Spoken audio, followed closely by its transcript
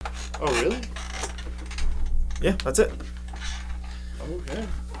Oh, really? Yeah, that's it. Okay.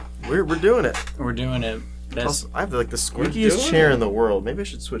 We're doing it. We're doing it. Also, I have the doing squeakiest chair in the world. Maybe I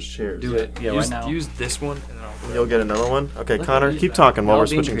should switch chairs. Do it. Yeah, right now. Use this one, and then I'll... You'll get another one? Okay, Look Connor, at these keep guys. talking while Y'all we're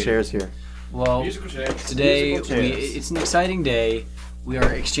being switching creative. chairs here. Well, Musical chairs. today Musical chairs. it's an exciting day. We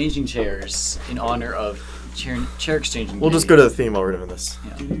are exchanging chairs in honor of chair exchanging We'll day. just go to the theme while we're doing this.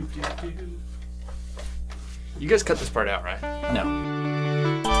 Yeah. You guys cut this part out, right?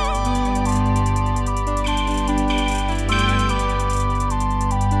 No.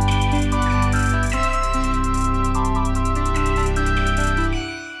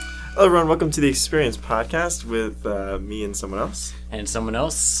 Hello, everyone. Welcome to the Experience Podcast with me and someone else. And someone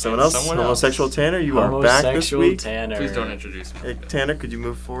else. Someone else? Homosexual Tanner, you are back this Homosexual week. Tanner. Please don't introduce me. Hey, Tanner, could you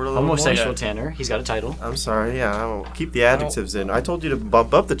move forward a little Homosexual more? Tanner. He's got a title. I'm sorry, yeah, I will keep the adjectives in. I told you to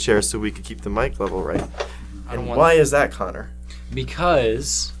bump up the chair so we could keep the mic level right. I don't And want why is that, Connor?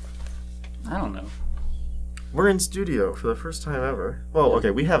 Because I don't know. We're in studio for the first time ever. Well,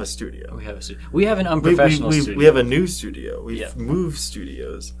 okay, we have a studio. We have a studio. We have an unprofessional studio. We have a new studio. We've Yeah. moved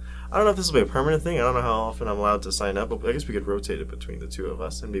studios. I don't know if this will be a permanent thing. I don't know how often I'm allowed to sign up, but I guess we could rotate it between the two of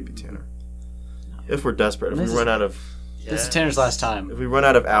us and maybe Tanner. If we're desperate. If we run out of This is Tanner's last time. If we run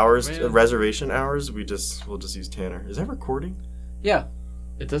out of hours, Man. reservation hours, we'll just use Tanner. Is that recording? Yeah.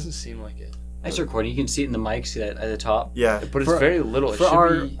 It doesn't seem like it. It's recording. You can see it in the mic. See that at the top. Yeah. But it's very little. It For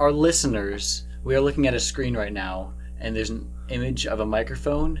should be... our listeners, we are looking at a screen right now, and there's an image of a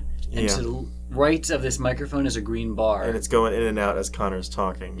microphone, and Yeah. to the right of this microphone is a green bar. And it's going in and out as Connor's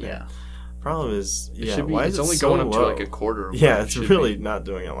talking. yeah. Problem is, It yeah, should be, why it's is it only so going up low? to like a quarter. Of Yeah, what it it's should really be, not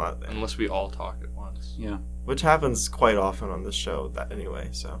doing a lot there. unless we all talk at once. Yeah. Which happens quite often on this show, that anyway.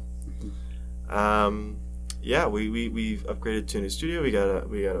 So, yeah, we've upgraded to a new studio. We got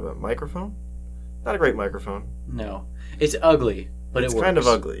a microphone, not a great microphone. No. It's ugly, but It's it works. kind of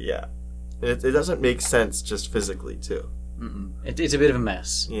ugly. Yeah, it doesn't make sense just physically too. Mm-mm. It's a bit of a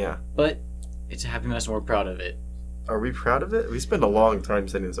mess, Yeah. but it's a happy mess, and we're proud of it. Are we proud of it? We spent a long time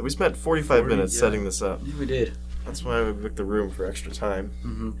setting this up. We spent 45 minutes setting this up. Yeah, we did. That's why we booked the room for extra time.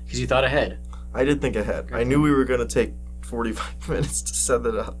 Because you thought ahead. I did think ahead. I knew we were going to take 45 minutes to set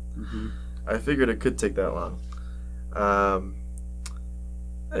it up. I figured it could take that long.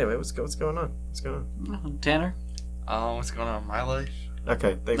 Anyway, what's going on? What's going on? Tanner? What's going on in my life?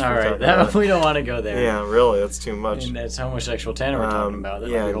 Okay, thanks All for right. talking about it. We don't want to go there. Yeah, really, that's too much. And that's homosexual Tanner we're talking about. That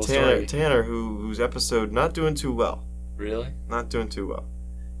might be Yeah, the whole Tanner, story. Tanner, whose episode not doing too well. Really? Not doing too well.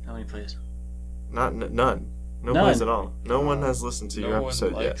 How many plays? None. No None. plays at all. No one has listened to your No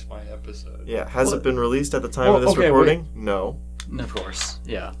episode one yet. likes my episode. Yeah, has Well- it been released at the time Well, of this okay, recording? No, Of course.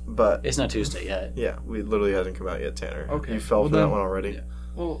 Yeah. but It's not Tuesday yet. yeah, we literally hasn't come out yet, Tanner. Okay, You fell well for that then- one already. yeah.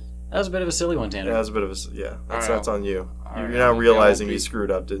 Well, That was a bit of a silly one, Tanner. Yeah, that was a bit of a that's Alright, on you. alright, You're I now won't realizing be- you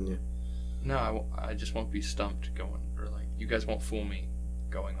screwed up, didn't you? no, I just won't be stumped going, or like, you guys won't fool me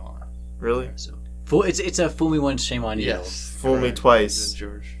going on. Really? So, it's a fool me once, shame on you. Yes. Fool me correct. twice.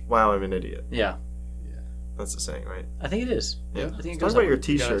 George. Wow, I'm an idiot. Yeah. That's the saying, right? I think it is. Yeah. I think it Talk goes about that your way.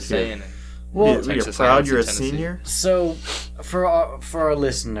 You gotta T-shirt say here. it. Well, you're Texas proud Science you're a in Tennessee. senior. So, for our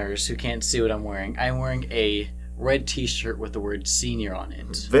listeners who can't see what I'm wearing a red T-shirt with the word senior on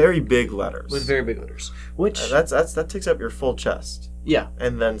it, Very big letters. with very big letters. Which that takes up your full chest yeah,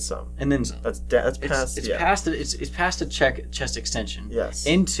 and then some. and then some. That's past. It's yeah. past the chest extension Yes.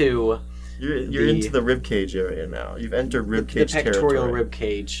 into You're into the rib cage area now. You've entered rib the cage pectoral territory. rib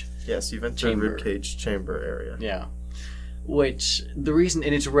cage. Yes, you've entered chamber. rib cage chamber area. Yeah. Which the reason,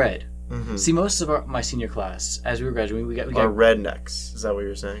 and it's red. Mm-hmm. See, most of my senior class, as we were graduating, we got Are rednecks. Is that what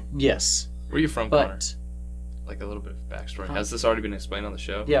you're saying? yes, Where are you from, Connor? but Like a little bit of backstory. Has this already been explained on the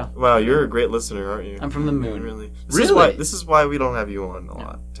show? yeah, Wow, you're a great listener, aren't you? I'm from the moon. Really? Really? This is why we don't have you on a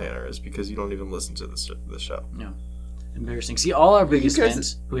lot, Tanner, is because you don't even listen to the show. Embarrassing. See, all our biggest guys-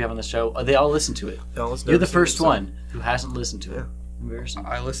 fans who we have on the show, they all listen to it. Y'all listen You're the to first the one who hasn't listened to it. Yeah. Embarrassing.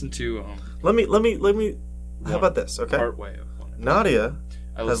 I listened to Let me. How about this? Okay. part way of one. Nadia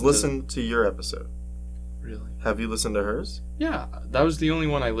I has to- listened to your episode. Really? Have you listened to hers? Yeah, that was the only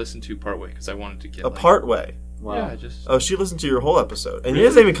one I listened to part way because I wanted to get A like, part way. Wow. Yeah, just Oh, she listened to your whole episode, and Really? it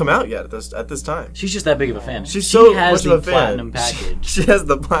hasn't even come out yet at this time. She's just that big of a fan. She's she so has much the of a fan. platinum package. She has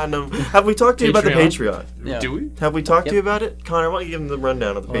the platinum. Have we talked to you about the Patreon? Yeah. Do we? Have we talked to Yep. you about it? Connor, why don't you give them the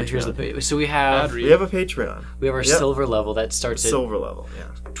rundown of the Well, Patreon? here's the so we Ad have read. We have a Patreon. our Yep. silver level that starts at Silver level, yeah.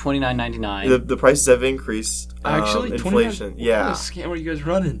 $29.99. The prices have increased. Actually, inflation. Yeah. What scam are you guys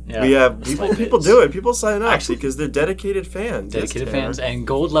running? Yeah. We have people do it. People sign up Actually- because they're dedicated fans. Dedicated Yes, Tanner. fans, and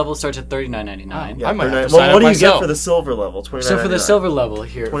gold level starts at $39.99. Yeah, I might have $39. to sign Well, up what do you myself. get for the silver level? $29.99. So for the silver level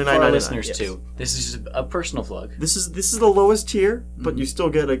here, for our $29.99, listeners yes. too, this is just a personal plug. This is the lowest tier, but you still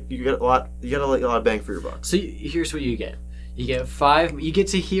get a lot of bang for your buck. So here's what you get. You get 5. You get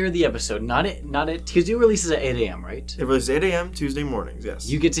to hear the episode, not it, because it releases at 8 a.m. Right? It releases 8 a.m. Tuesday mornings. Yes.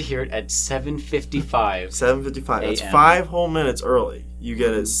 You get to hear it at 7:55. 7:55. That's a.m. 5 whole minutes early. You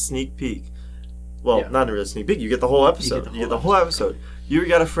get a sneak peek. Well, Yeah. not really a sneak peek. You get the whole episode. You get the whole episode. You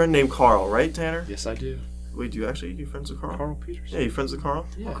got a friend named Carl, right, Tanner? Yes, I do. Wait, do you actually? You friends with Carl? Carl Peterson. Yeah, you friends with Carl?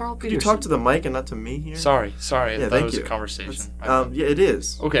 Yeah. Well, Carl Could you Peterson. talk to the mic and not to me here? Sorry. I Yeah, thought thank it was you. a conversation. Yeah, it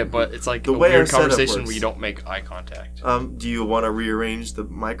is. Okay, but it's like The a way our weird setup conversation works. where you don't make eye contact. Do you want to rearrange the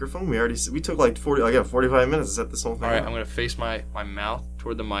microphone? We took like 45 minutes to set this whole thing All right, up. I'm gonna face my mouth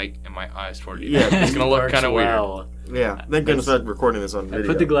toward the mic and my eyes toward you. Yeah, it's gonna look Works kind of weird. well. Yeah, thank goodness we're not recording this on And video.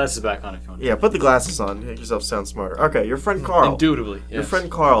 put the glasses back on if you want. Yeah, put the glasses on. Make yourself sound smarter. Okay, your friend Carl. Indubitably. Your yes.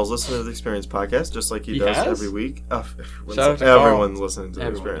 friend Carl's listening to the Experience podcast, just like he does has? every week. Shout out to Carl. Everyone's listening to the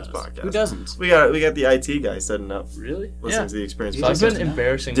Everyone Experience does. podcast. Who doesn't? We got the IT guy setting up, Really? listening Yeah. to the Experience So I've podcast. been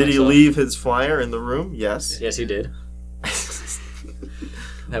embarrassing Did he myself. leave his flyer in the room? Yes. Yes, he did.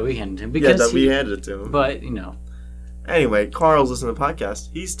 That we handed him Yeah, because that we handed it to him. But you know, Anyway, Carl's listening to the podcast.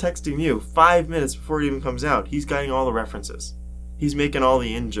 He's texting you 5 minutes before it even comes out. He's getting all the references. He's making all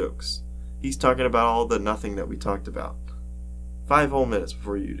the in-jokes. He's talking about all the nothing that we talked about. 5 whole minutes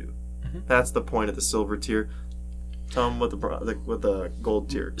before you do. Mhm. That's the point of the silver tier. Tell him what the gold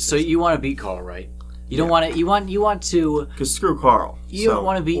tier is. so you want to beat Carl, right? You don't Yeah. want to. You want to. Because screw Carl. You don't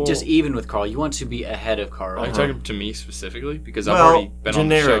want to be just even with Carl. You want to be ahead of Carl. Are you talking to me specifically? Because Well, I've already been on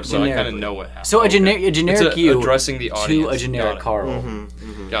the show, so I kind generically. of know what happened. So a Okay. generic It's you addressing the audience. to a generic Carl.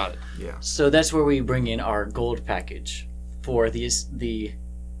 Mm-hmm. Got it. Yeah. So that's where we bring in our gold package for the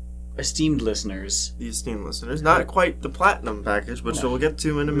esteemed listeners. The esteemed listeners. Not quite the platinum package, which we'll get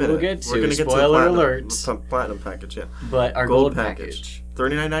to in a We minute. will get to. We're gonna Spoiler the alert. platinum package, yeah. But our gold package.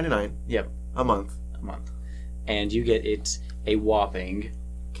 $39.99 Yep, a month. a month, and you get it a whopping.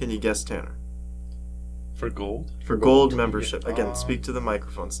 Can you guess, Tanner? For gold? For gold, gold membership. Again, uh, speak to the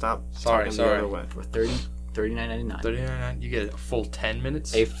microphone. Stop Sorry, talking sorry. the other way. For $39.99. $39.99. You get a full 10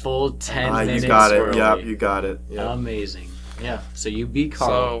 minutes. A full 10 minutes. You got it. early. Yep, you got it. Yep. Amazing. Yeah. So you beat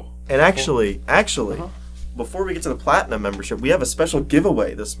Carl. So And actually, Uh-huh. before we get to the platinum membership, we have a special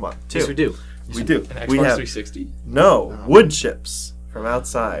giveaway this month too. yes, we do. We do. an Xbox We have 360. wood chips from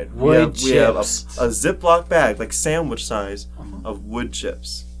outside. Wood we have chips. a Ziploc bag, like sandwich size, of wood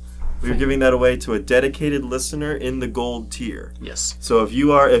chips. We're giving that away to a dedicated listener in the gold tier. Yes. So if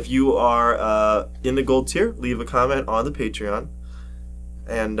you are in the gold tier, leave a comment on the Patreon,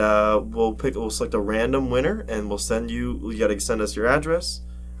 and we'll select a random winner, and we'll send you. You got to send us your address,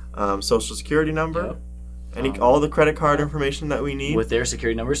 social security number, Yep. all the credit card information that we need. With their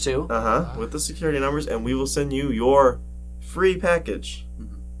security numbers too. With the security numbers, and we will send you your free package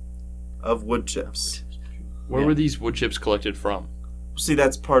of wood chips. Where Yeah. were these wood chips collected from? See,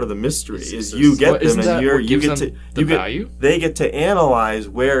 that's part of the mystery. It's- Is it's- you get What, them, isn't and that you what gives get them to the you get value? they get to analyze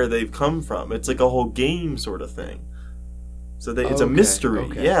where they've come from. It's like a whole game sort of thing. So it's a Okay, mystery.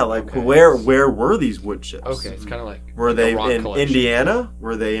 okay, Yeah, like okay. where were these wood chips? Okay, it's kind of like Were like they a rock in collection. Indiana?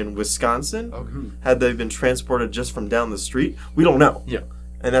 Were they in Wisconsin? Okay. Had they been transported just from down the street? We don't know. Yeah.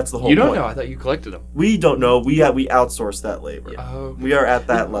 And that's the whole You don't point. know. I thought you collected them. We don't know. We outsource that labor. Oh, We are at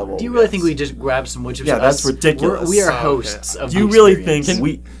that level. Do you really yes. think we just grab some wood chips? Yeah, and that's us- ridiculous. We are Oh, okay. hosts of Do you the really experience. think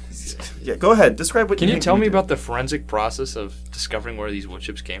we? Yeah, go ahead. Describe what Can you think tell we me do. about the forensic process of discovering where these wood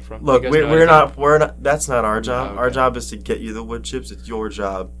chips came from? Look, You guys know we're anything? not. That's not our job. Okay. Our job is to get you the wood chips. It's your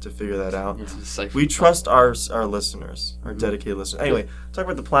job to figure that out. It's a decipher. We trust our listeners, our dedicated listeners. Anyway, talk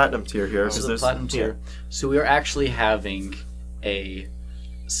about the platinum tier here. So 'cause the there's- platinum tier. So we are actually having a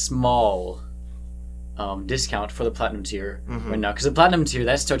small discount for the platinum tier right now, because the platinum tier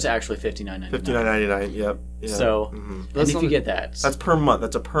that starts at actually $59.99. $59.99. Yep. Yeah. So, Mhm. and That's if not you a- get that, That's per month.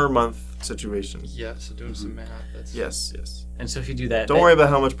 That's a per month situation. Yeah, so doing some math. That's Yes. Yes. and so if you do that, Don't worry about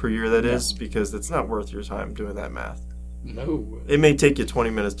how much per year that No. is, because it's not worth your time doing that math. No. It may take you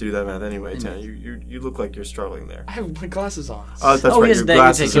 20 minutes to do that math anyway, Tanner. You look like you're struggling there. I have my glasses on. Oh, that's Oh, right. yes, Your that could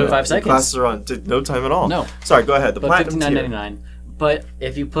glasses take you are 5 your seconds. Glasses are on. No time at all. No. Sorry. Go ahead. The but platinum tier. $59.99. But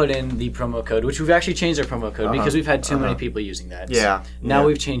if you put in the promo code, which we've actually changed our promo code because we've had too many people using that. Yeah. Now yeah.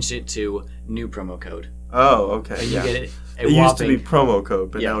 we've changed it to new promo code. Oh, okay. And yeah. you get it a It used to be whopping- promo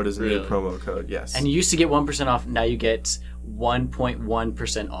code, but Yeah, now it is a new really. promo code. Yes. And you used to get 1% off. Now you get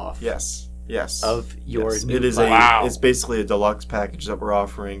 1.1% off yes. Yes. of your Yes. new It is plan. Wow. It's basically a deluxe package that we're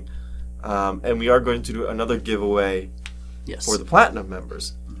offering, and we are going to do another giveaway Yes. for the platinum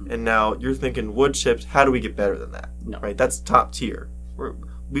members. And now you're thinking wood chips. How do we get better than that? No. Right. That's top tier.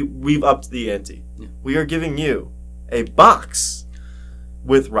 We've upped the ante. Yeah. We are giving you a box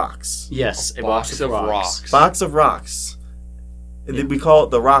with rocks. Yes, a Box of rocks. Box of rocks. Yeah. We call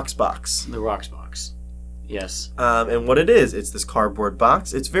it the rocks box. The rocks box. Yes. And what it is, it's this cardboard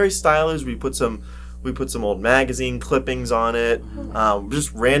box. It's very stylish. We put some old magazine clippings on it.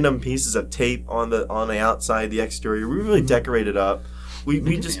 Just random pieces of tape on the outside, the exterior. We really decorate it up. We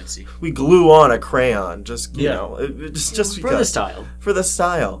just Fancy. we glue on a crayon, just you Yeah. know, just For the because. style. For the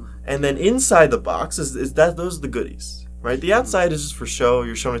style. And then inside the box is that those are the goodies. Right? The outside is just for show.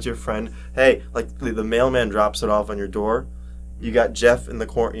 You're showing it to your friend. Hey, like the mailman drops it off on your door. You got Jeff in the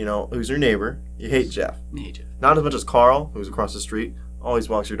corner, you know, who's your neighbor. You hate Jeff. Hey, Jeff. Not as much as Carl, who's across the street. Always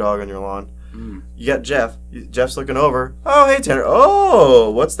walks your dog on your lawn. Mm. You got Jeff. Jeff's looking over. Oh, hey, Tanner. Oh,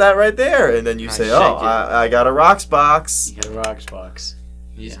 what's that right there? And then you I say, shake oh, it. I got a rocks box. You got a rocks box.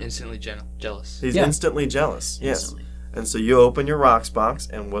 He's Yeah. instantly jealous. He's Yeah. instantly jealous. Yes. Instantly. And so you open your rocks box,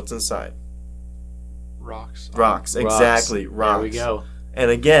 and what's inside? Rocks. Rocks. Exactly. Rocks. There we go. And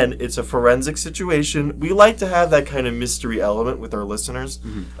again, it's a forensic situation. We like to have that kind of mystery element with our listeners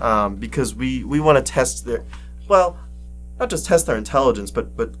because we want to test their, well, not just test their intelligence, but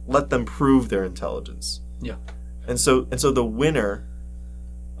let them prove their intelligence. Yeah. And so the winner.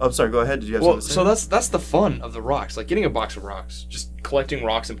 Oh, I'm sorry. Go ahead. Did you have Well, something to say? so that's the fun of the rocks. Like getting a box of rocks, just collecting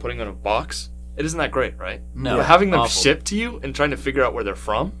rocks and putting them in a box. It isn't that great, right? No. But having them Awful. shipped to you and trying to figure out where they're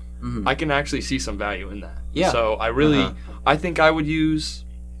from, Mhm. I can actually see some value in that. Yeah. So I really, Uh-huh. I think I would use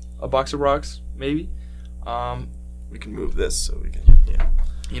a box of rocks, maybe. We can move this so we can. Yeah.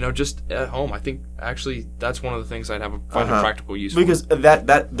 You know, just at home. I think actually that's one of the things I'd find a Uh-huh. practical use Because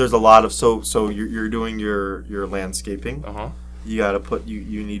that there's a lot of so you're doing your landscaping. for. Uh huh. You got to put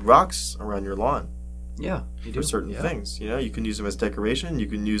you need rocks around your lawn. Yeah, you do. For certain Yeah. things, you know, you can use them as decoration. You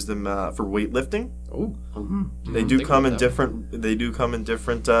can use them for weightlifting. Oh, Mhm. They do come in different. They do come in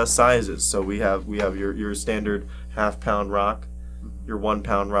different sizes. So we have your standard half-pound rock, your 1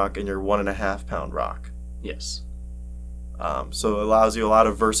 pound rock, and your 1.5 pound rock. Yes. So it allows you a lot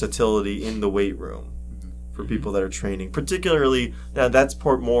of versatility in the weight room for people that are training. Particularly now, that's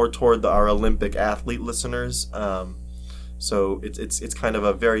more toward our Olympic athlete listeners. So it's kind of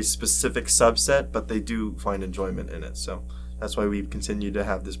a very specific subset, but they do find enjoyment in it. So that's why we've continued to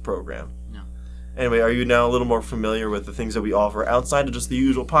have this program. Yeah. Anyway, are you now a little more familiar with the things that we offer outside of just the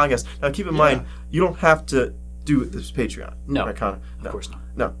usual podcast? Now, keep in mind, you don't have to do this Patreon. No. Right, Connor? No. Of course not.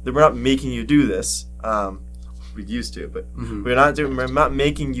 No, we're not making you do this. We used to, but Mhm. we're not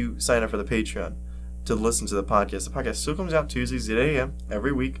making you sign up for the Patreon to listen to the podcast. The podcast still comes out Tuesdays at 8 a.m.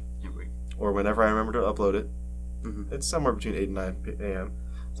 every week, or whenever I remember to upload it. Mhm. It's somewhere between 8 and 9 a.m.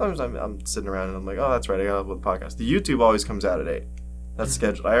 Sometimes I'm sitting around and I'm like, oh, that's right, I gotta upload the podcast. The YouTube always comes out at 8. That's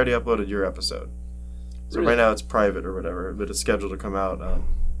scheduled. I already uploaded your episode. So Really? right now it's private or whatever, but it's scheduled to come out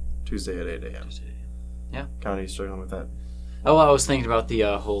Tuesday at 8 a.m. Connie, you struggling with that? Oh, I was thinking about the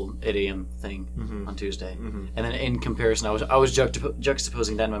whole 8 a.m. thing Mm-hmm. on Tuesday, Mm-hmm. and then in comparison, I was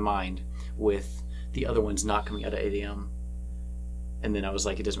juxtaposing that in my mind with the other ones not coming out at 8 a.m. And then I was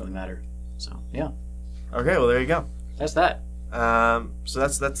like, it doesn't really matter. So yeah, Okay, well there you go. that's that. So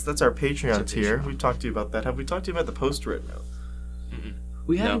that's our Patreon That's our tier. Patreon. We've talked to you about that. Have we talked to you about the post-it note?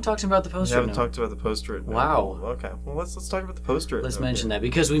 We haven't talked about the We poster. haven't note. talked about the post-it note. Wow. Okay. Well, let's talk about the post-it. Let's note mention here. that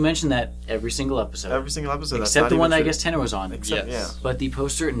because we mentioned that every single episode, Every single episode. that's except not the one even that I true. guess Tanner was on. Except Yes. But the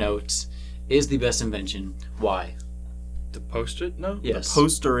poster notes is the best invention. Why? The post-it note? Yes.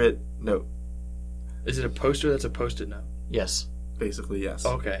 Poster-it note. Is it a poster that's a post-it note? Yes. Basically, yes.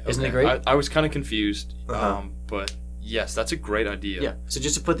 Okay. Isn't it okay. great? I was kind of confused, Uh-huh. but yes, that's a great idea. Yeah. So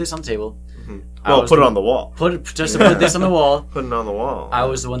just to put this on the table, Mhm. I Well, was put it the- on the wall. just to put this on the wall, Put it on the wall. I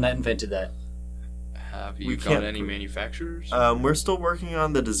was the one that invented that. Have We you can't got any prove- manufacturers? We're still working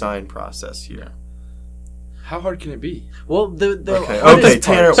on the design process here. How hard can it be? Well, the Okay. hardest Okay,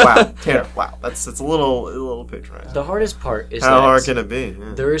 Tanner. part, Wow. Tanner. Wow. That's a little patronizing. the hardest part is How that hard can it be?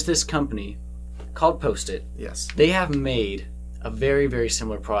 Yeah. there is this company called Post-it. Yes. They have made a very, very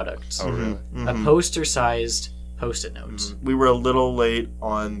similar product. Oh, really? A Mhm. poster-sized Post-it notes. We were a little late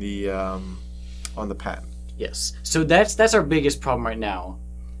on the patent. Yes. So that's our biggest problem right now,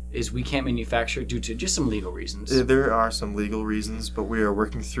 is we can't manufacture due to just some legal reasons. There are some legal reasons, but we are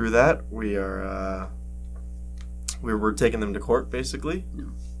working through that. We are we're taking them to court basically.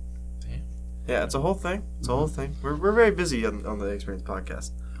 Yeah. Yeah, it's a whole thing. It's a whole thing. We're very busy on the Experience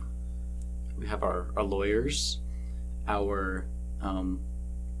podcast. We have our lawyers, our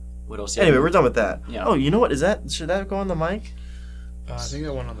what else? Anyway, we're done with that. Yeah. Oh, you know what? Should that go on the mic? I think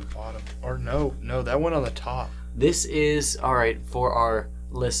that went on the bottom. Or no, that went on the top. This is all right for our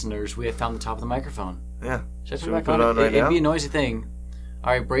listeners. We have found the top of the microphone. Yeah. Should I Should put we it back put it on right It'd now? be a noisy thing.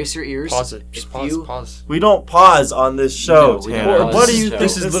 All right, brace your ears. Pause it. Just If pause. We don't pause on this show, No, we don't Tanner. pause What do this you show. think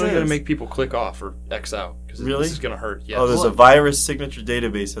This is this literally going is? to make people click off or X out. Because Really? this is going to hurt. Yes. Oh, there's a Well- virus signature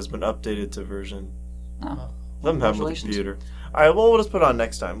database has been updated to version. Oh, Let them have a congratulations. computer. All right, well, we'll just put it on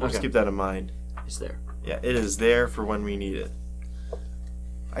next time. We'll just Okay. keep that in mind. It's there. Yeah, it is there for when we need it.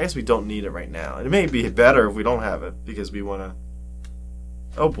 I guess we don't need it right now. It may be better if we don't have it because we want to.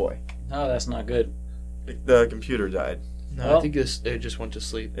 Oh boy, No, that's not good. the computer died. No, Well- I think it just went to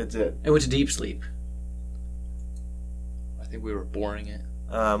sleep. It did. It went to deep sleep. I think we were boring it.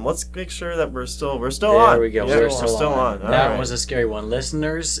 Let's make sure that we're still on. There we go. Yeah, We're we're still on. All That right. was a scary one,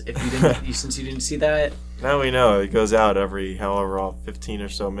 listeners. If you didn't, since you didn't see that, Now we know it goes out every however all 15 or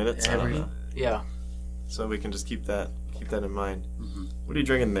so minutes. I don't every know. yeah. So we can just keep that in mind. Mhm. What are you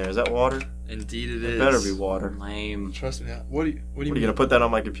drinking there? Is that water? Indeed, it It is. better be water. Lame. Trust me. What do you What are you mean? gonna put that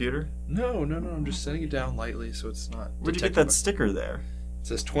on my computer? No. I'm just setting it down lightly so it's not. Where'd you get detected that sticker there? It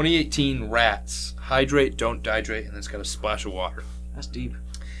says 2018 Rats. Hydrate, don't dehydrate, and then it's got a splash of water. That's deep.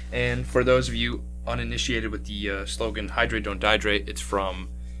 And for those of you uninitiated with the slogan "Hydrate, don't dehydrate," it's from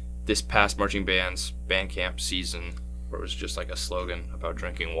this past marching band's band camp season, where it was just like a slogan about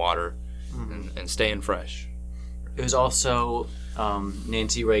drinking water and staying fresh. It was also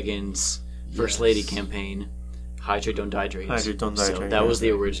Nancy Reagan's First Yes. Lady campaign, Hydrate, Don't Dehydrate. Hydrate, don't So dehydrate, that yeah. was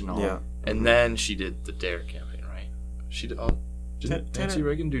the original. Yeah. And then she did the DARE campaign, right? She did. Oh, did Tanner- Nancy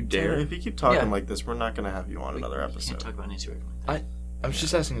Reagan do Tanner, DARE? if you keep talking Yeah. like this, we're not gonna have you on another You episode. can't talk about Nancy Reagan. I was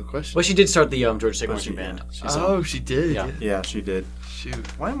just asking a question. Well, she did start the Georgia State But Marching she- Band. yeah, She's, Oh, she did. Yeah. Yeah, she did. Shoot.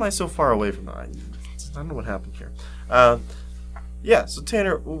 Why am I so far away from that? I don't know what happened here. Yeah, so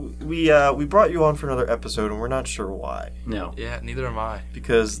Tanner, we brought you on for another episode, and we're not sure why, no. Yeah, neither am I.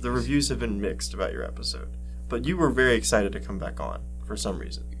 because the reviews have been mixed about your episode. But you were very excited to come back on for some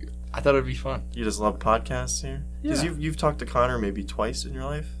reason. I thought it'd be fun. You just love podcasts here, because Yeah. you've talked to Connor maybe twice in your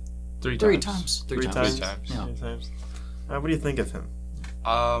life. Three times. Three times. times. Yeah. Three times. What do you think of him?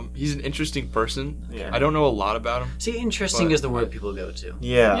 He's an interesting person. Yeah. I don't know a lot about him. See, interesting But- is the word people go to.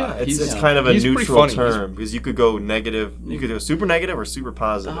 Yeah, Yeah, it's he's- kind of a he's pretty neutral funny. term because you could go negative, you could go super negative or super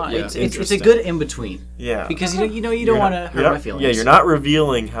positive. Yeah. It's a Interesting. good in between Yeah, because you don't You're want not- to you're hurt not- my feelings. Yeah, you're not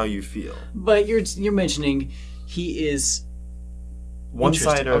revealing how you feel. But you're mentioning he is One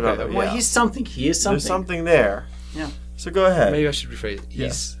Interesting. side or Okay, another. okay. well, yeah. he's something. He is something. There's something there. Yeah. So go ahead. Maybe I should rephrase it.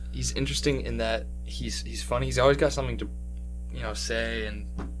 Yes. He's interesting in that he's funny. He's always got something to, say, and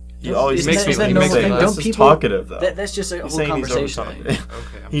He always Isn't makes that- me is that he normal makes me thing? laugh. Don't This is people- talkative though. That's just a He's whole saying he's conversation over-talking. thing.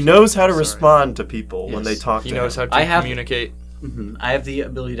 okay. I'm He sorry. knows how to Sorry. respond to people when Yes. they talk He to knows him. how to communicate. Mhm. I have the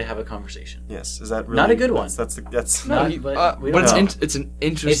ability to have a conversation. Yes, is that really, Not a good one. That's No, He- but we but don't it's know. it's an It's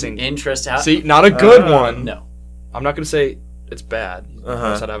interesting. an interest. See, not a good one. No. I'm not gonna say it's bad. He Uh-huh.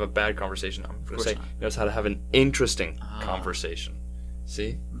 knows how to have a bad conversation. I'm gonna course say not. he knows how to have an interesting Ah. conversation.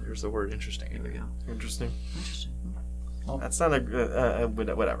 See, there's the word interesting. There we go. interesting. Interesting. That's not a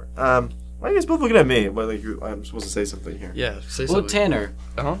whatever. Why are you guys both looking at me? Well, like I'm supposed to say something here. Yeah, say Well, something. Tanner,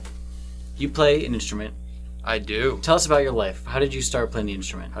 Uh-huh. you play an instrument. I do. Tell us about your life. How did you start playing the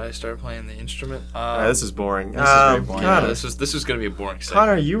instrument? How did I start playing the instrument? This is boring. This is very boring. Yeah, Connor, this was gonna be a boring segment.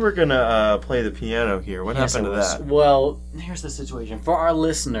 Connor, you were gonna play the piano here. What Yes, happened to I was. that? Well, here's the situation. For our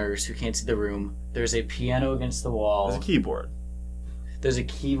listeners who can't see the room, there's a piano against the wall. There's a keyboard. There's a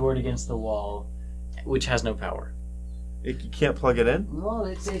keyboard against the wall, which has no power. You can't plug it in. Well,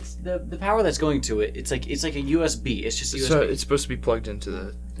 it's the power that's going to it. It's like a USB. It's just USB. So it's supposed to be plugged into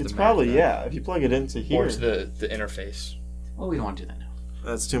the. It's Mac probably then. yeah. If you plug it into here, Or to the interface. well, we don't want to do that now.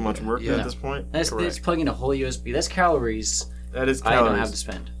 that's too much work Yeah. at this point. That's Correct. plugging a whole USB. That's calories That is I don't calories. have to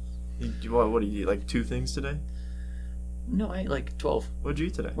spend. What do you eat? Like 2 things today? No, I ate like 12. What'd you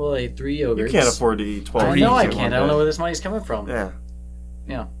eat today? Well, I ate 3 yogurts. You can't afford to eat 12 I things know I in can't. one I don't know day. where this money's coming from. Yeah,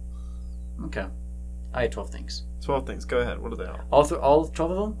 Okay. I ate 12 things. 12 things. Go ahead. What are they all? All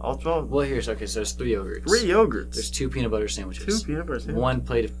 12 of them? All 12. Well, here's okay. So there's 3 yogurts. 3 yogurts. There's 2 peanut butter 2 sandwiches. peanut butter sandwiches. 1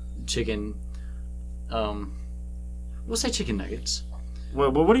 plate of chicken. We'll say chicken nuggets.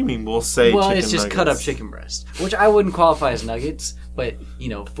 Well, what do you mean? We'll say Well, chicken it's just nuggets? cut up chicken breast, which I wouldn't qualify as nuggets, but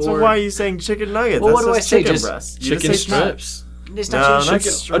for So why are you saying chicken nuggets? Well, That's what do I just say? chicken Just breast. You Chicken just say strips. it's No, not not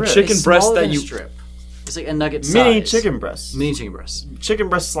chicken. strips. A chicken It's breast smaller that than a you. strip. It's like a nugget size. Mini chicken breasts. Mini chicken breast Chicken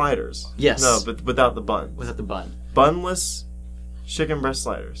breast sliders. Yes. No, but without the bun. without the bun. Bunless Chicken breast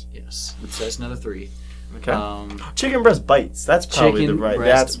sliders. Yes. So that's another 3. Okay. Chicken breast bites. That's probably the chicken right.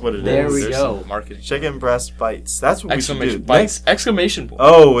 breast- That's what it is. there we There's go. some marketing. Chicken breast bites. That's what we should do. Exclamation bites. Exclamation point.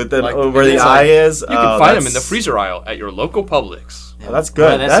 Oh, with the, Like, where the it's eye like- is. You can find them in the freezer aisle at your local Publix. Oh, that's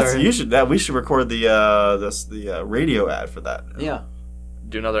good. That's our- you should. That we should record the radio ad for that. Yeah.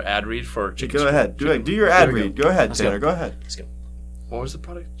 Do another ad read for chicken. Go ahead. Do your There ad we read. go. Go ahead, Let's Tanner. go. Go ahead. Let's go. What was the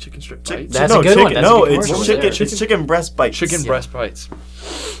product? Chicken strip Chick- bites. That's no, a good chicken. one. That's a no, good it's commercial chicken. right there. It's chicken breast bites. Chicken Yeah. breast bites.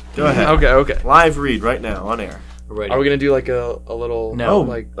 Go ahead. Okay. Live read right now on air. We're ready. Are we gonna do like a little No.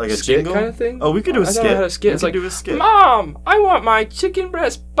 like Like a skit jingle kind of thing? Oh, we could do a I skit. thought I had a skit. We It's could like, do a skit. Mom, I want my chicken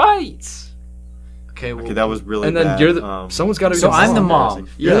breast bites. Okay. Well, Okay, that was really And then bad. you're the someone's got to be. So the I'm the mom. mom.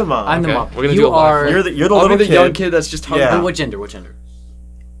 You're Yeah. the mom. I'm the Okay, mom. we're gonna you do it live. are. You're the I'll little be the kid. young kid that's just hungry. Yeah. What gender? What gender?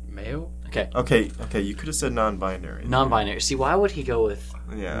 Male. Okay. Okay. You could have said non-binary. Non-binary. See, why would he go with?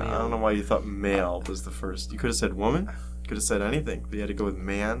 Yeah, I don't know why you thought male was the first. You could have said woman. You could have said anything, but you had to go with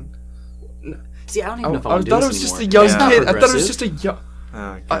man. See, I don't I, even know if I I want to do thought it this was just a anymore. young Yeah. kid. I thought it was Progressive. just a young.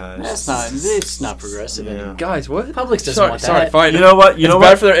 Oh gosh. That's not. It's not progressive Yeah. anymore. Guys, what? Publix doesn't sorry, want Sorry, that. fine. You know what? You it's know bad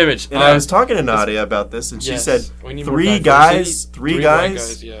what? for their image. And I was talking to Nadia about this, and she Yes, said we need more three diversity. guys. Three white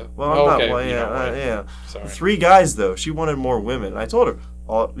guys. Yeah. Well, Oh, I'm okay, not. Well, you're yeah, not white. yeah. Sorry. 3 guys though. She wanted more women. I told her,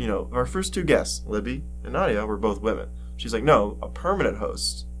 our first 2 guests, Libby and Nadia, were both women. She's like, no, a permanent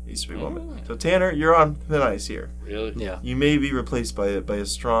host needs to be a woman. Oh. So Tanner, you're on thin ice here. Really? Yeah. You may be replaced by a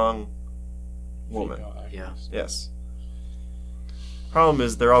strong woman. Female actors. Yeah. Yes. Problem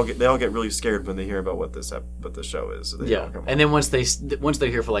is, they all get really scared when they hear about what the show is. So they Yeah. don't come And then once they're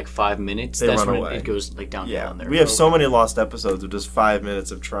here for like 5 minutes, They that's run when away. it goes like downhill yeah, on there. we have so many lost episodes of just 5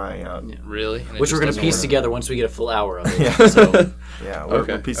 minutes of trying out. Yeah. Really? And it Which just we're gonna doesn't piece work? together once we get a full hour of it. Yeah. So Yeah,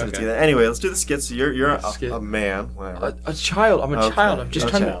 Okay, we're piecing it okay. together. Anyway, let's do the skits. So you're Skit. a man. Whatever. A child. I'm a Okay. child. I'm just A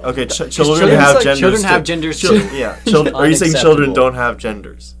trying child. to. Okay, Children's children like- have genders. children have too. genders Chil- too. Yeah, children. Are you saying children Unacceptable. don't have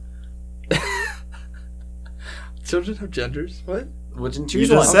genders? Children have genders? What? What's in You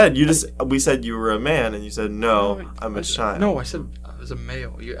just said we said you were a man, and you said no, I'm a child. No, I said I was a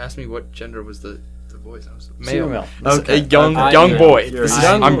male. You asked me what gender was the voice. I was a So you're male. male. A young Okay. young Yeah. boy. You're This a is-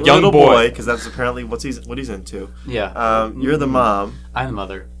 young, I'm young little boy. because that's apparently what he's into. Yeah. You're the mom, I'm the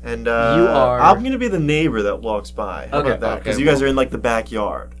mother. and You are- I'm gonna be the neighbor that walks by. How Okay. about that? Because Okay, you guys well- are in like the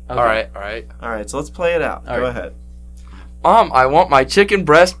backyard. Okay. All right. All right, so let's play it out. All Go right. ahead. I want my chicken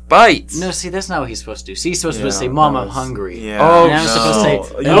breast bites. No, see, that's not what he's supposed to do. See, he's supposed Yeah, to say, "Mom, that I'm was- hungry." Yeah. Oh, And I'm supposed to say,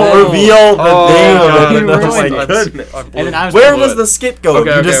 You "Oh." don't reveal the Oh, name no, of it. you Oh my ruined it. goodness. And then I'm Where supposed does the skit go?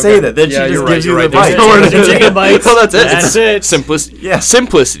 Okay, You just okay. say that. Then Yeah, she you're just right, gives you're you the right. bite. There's the chicken bites. Oh, that's it. That's it. Simplicity. Yeah.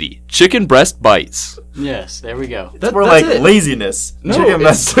 Simplicity. Chicken breast bites. Yes, there we go. It's more that's like it. laziness. No, Chicken it's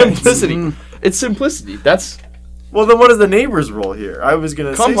breast bites. simplicity. Mm. It's simplicity. That's Well, then what is the neighbor's role here? I was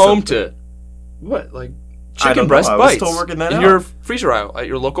gonna come say home something. to what like I don't chicken know. breast I was bites still working that in out. your freezer aisle at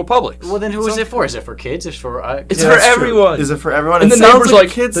your local Publix. Well, then who is So- it for? Is it for kids? Is it for? It's Yeah, for that's true. everyone. Is it for everyone? And It the sounds neighbor's like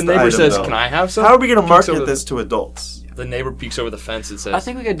like, a kid's the neighbor item, says, though. "Can I have some?" How are we gonna Peeks market over this to adults? The neighbor peeks over the fence and says, I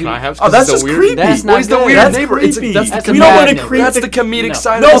think we could do. "Can I have?" Oh, that's Is it just weird? creepy. That's What not is the good. weird That's neighbor? creepy. That's That's the a we don't bad want to neighbor. creep. That's the comedic No.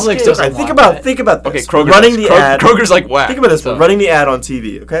 side No, of Publix the doesn't skit. think want about that. think about this. Okay, We're Kroger running does. the ad. Kroger's like whack. Think about this. So- We're running the ad on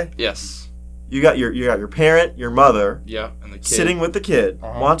TV. Okay, Yes. you got your parent, your mother Yeah. And the kid. sitting with the kid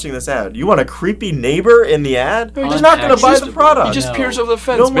Uh-huh. watching this ad. You want a creepy neighbor in the ad? No, he He's just- not going to buy the Unacceptable. product. He just No. peers over the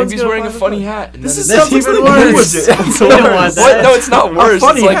fence. No Maybe one's he's gonna wearing buy a the funny product. hat. And This then is it's- something even that we would worse. do. We don't want that. No, it's not worse.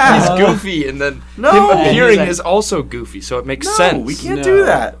 funny It's like hat. he's goofy, and then No. him And appearing he's like- is also goofy, so it makes No, sense. we can't No. do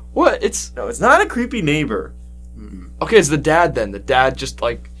that. What? It's No, it's not a creepy neighbor. okay. It's the dad then. The dad just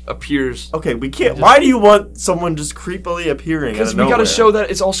like appears Okay, we can't. Why do you want someone just creepily appearing? because Because we got to show that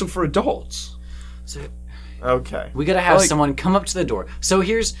it's also for adults. Okay. We gotta have Like- someone come up to the door. So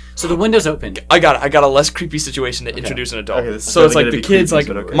the window's open. I got a less creepy situation to introduce an adult. Okay, this is so it's really like gonna the be kid's creepy,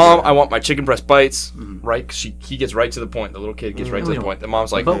 like, but okay. "Mom, I want my chicken breast bites," right? 'Cause he gets right to the point. The little kid gets right to We the don't- point. The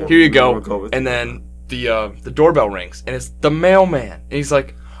mom's like, But- "Here you We'll go," go with and it. then the doorbell rings, and it's the mailman, and he's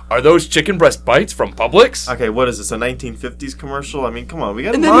like, "Are those chicken breast bites from Publix?" Okay, what is this? A 1950s commercial? I mean, come on, we got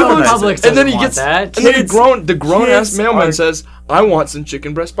to And then he modernize looks- Publix it. and then he doesn't want gets, that. and then Kids- the grown ass kids mailman are- says, "I want some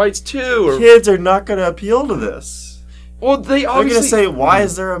chicken breast bites too." Or, Kids are not going to appeal to this. well, they They're going to obviously say, "Why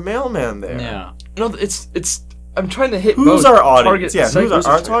is there a mailman there?" Yeah. no. It's. I'm trying to hit. Who's both our audience? target Yeah, who's segments.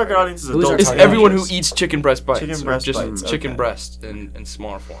 our target audience? Is Who's our adults. It's target everyone who audience? eats chicken breast bites. Chicken or breast just bites, chicken okay. breast in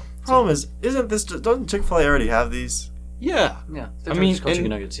smaller form. Problem is, isn't this? Doesn't Chick-fil-A already have these? Yeah. Yeah. I mean, just called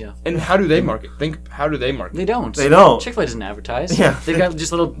chicken and- nuggets. Yeah. And how do they market? How do they market? They don't. They don't. Chick-fil-A doesn't advertise. Yeah. They've got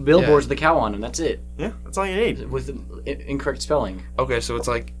just little billboards with the cow on them. That's it. Yeah, that's all you need. With incorrect spelling. Okay, so it's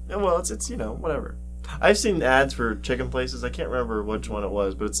like Yeah, well, it's whatever. I've seen ads for chicken places. I can't remember which one it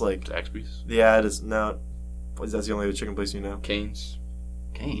was, but it's like Zaxby's. the ad is now That's the only chicken place you know? Canes.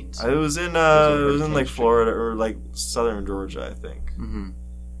 Canes. It was in Cane's like chicken. Florida or like southern Georgia, I think. Mm-hmm.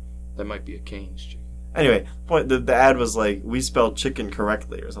 That might be a Canes chicken. Anyway, the ad was like we spelled chicken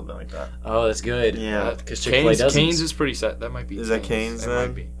correctly or something like that. Oh, that's good. Yeah. Because Chick-fil-A Canes, doesn't. Canes is pretty set. That might be. Is that Cane's That then?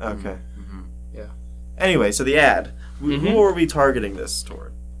 might be. Okay. Mhm. Anyway, so the ad. Mhm. Who are we targeting this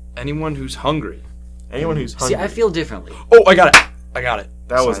toward? Anyone who's hungry. Anyone who's hungry. See, I feel differently. Oh, I got it. I got it.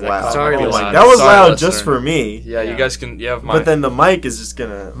 that was Sorry, loud. Sorry, Oh, listener. that was Sorry, loud listener. just for me. Yeah, you guys can. You have my. But then the mic is just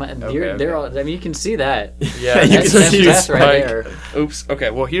gonna. Okay, They're all, I mean, you can see that. yeah, you that's, can that's, see that's the right spike. there. Oops. Okay.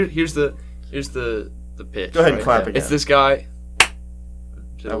 Well, here's the pitch. Go ahead and right? clap again. It's this guy.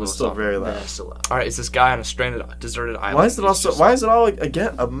 That was still very loud. That's still loud. All right. It's this guy on a stranded, deserted island. Why is it He's also? just- Why is it all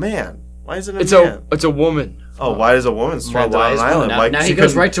again a man? Why is it a It's man? a woman. Oh, why is a woman stranded Why on is an one- island? Now, Like, now she he goes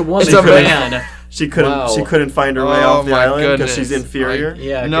couldn't- right to woman It's a for man. man. She couldn't. Wow. She couldn't find her way Oh off the my island because she's goodness. inferior.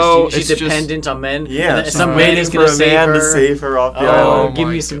 Yeah, No, she's it's just- dependent on men. Yeah, and then she's some man waiting is for gonna a save man her. to save her off the Oh, island. give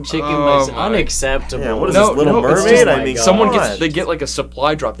my me some God. chicken, Oh but it's my- unacceptable. Yeah, what is No, this, Little no, it's Mermaid? just- I mean, Someone come gets on. they get like a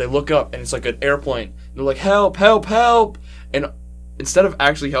supply drop. They look up and it's like an airplane. They're like, help, help, help! And instead of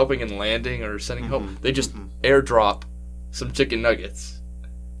actually helping and landing or sending help, they just airdrop some chicken nuggets.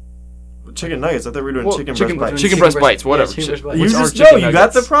 chicken nuggets. I thought we were doing Well, chicken chicken- breast bites. chicken breast bites, whatever. chicken breast bites. You Which are just chicken you got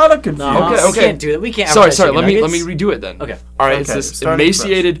nuggets. the product confused. No, Okay, we okay. can't do that. We can't. Sorry, advertise sorry. chicken Let me nuggets. redo it then. Okay. All right. Okay, It's this starting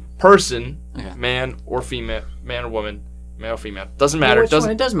emaciated person, Okay. man or female, man or woman, male or female. Doesn't matter. Which Doesn't.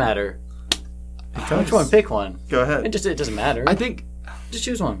 one? It does matter. Because- Which one? Pick one. Go ahead. It doesn't matter. I think Just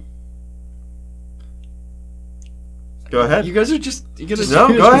choose one. Go ahead. you guys are just. You gonna No,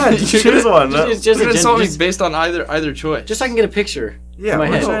 go ahead. Choose one. Just You're gonna insult me just- based on either choice. just so I can get a picture. Yeah, in my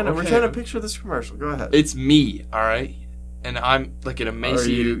we're head. trying, Oh, we're okay. trying to picture this commercial. Go ahead. It's me, all right, and I'm like an Or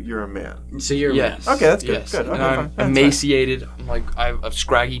emaciated. you're a man. So you're Yes. a man. Okay, that's good. Yes. Good. Okay, and fine. I'm That's fine. emaciated. I'm like I have a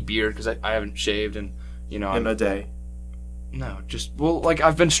scraggy beard because I haven't shaved and In I'm a day. no just like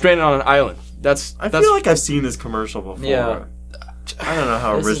I've been stranded on an island. That's I feel like I've seen this commercial before. Yeah. I don't know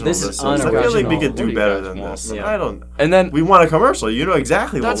how This is- original this this is is. I feel like we unoriginal. could What do do you better guys than want? this. Yeah. I don't. and then We want a commercial. You know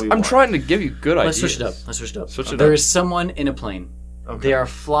exactly what that's we I'm want. trying to give you good Let's ideas. switch it up. Let's switch it up. Switch it There up. is someone in a plane. Okay. They are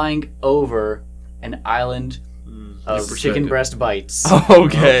flying over an island of You're chicken sick. breast bites. Okay.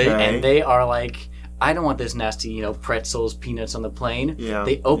 Okay. And they are like, I don't want this nasty, pretzels, peanuts on the plane. Yeah.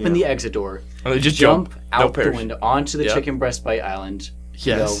 They open yeah. the exit door, And they just jump No out the parachute. window onto the Yeah. chicken breast bite island.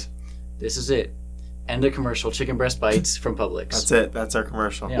 Yes. Go, this is it. End of commercial. Chicken breast bites from Publix. That's it. That's our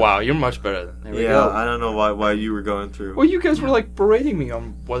commercial. Yeah. Wow, you're much better than. There we Yeah, go. I don't know why you were going through. Well, you guys were like berating me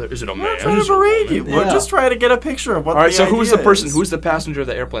on whether is it a We're man? not trying is to it a berate woman? you. We're Yeah. just trying to get a picture of what. All right, so who's the idea person? is. Who's the passenger of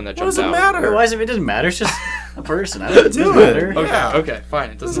the airplane that What jumped does it out? matter? Why is it doesn't matter. It's just a person. It doesn't Do matter. it. Okay, Yeah. okay, fine.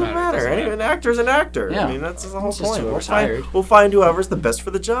 It doesn't, Doesn't matter. Doesn't An actor's an actor. Yeah. I mean, that's the whole It's just point. whoever's We'll hired. find, we'll find whoever's the best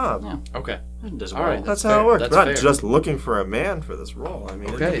for the job. Yeah. Okay. It does All well. right. That's That's how fair. it works. That's We're not fair. just looking for a man for this role. I mean,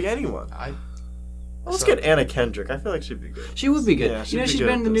 it Okay. could be anyone. Let's So- get Anna Kendrick. I feel like she'd be good. She would be good. Yeah, she'd be She's good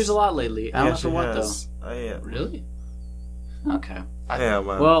been at in the news this. a lot lately. I don't know for she what has. Yeah. Really? though. Okay. Yeah,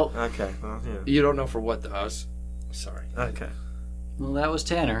 Well- okay. Well, yeah. You don't know for what though. I was sorry. Okay. Well, that was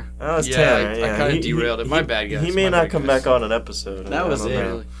Tanner. That was Yeah, Tanner. I yeah. kinda He- derailed it. he- My bad, guys. He may My not bad, come guys. back on an episode. That I was don't it.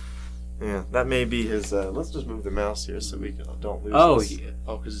 know. Yeah, that may be his. Let's just move the mouse here so we don't lose. Oh, this. yeah.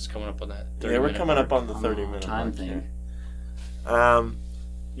 Oh, because it's coming up on that. Yeah, we're 30-minute coming up mark. on the 30-minute time mark thing. here.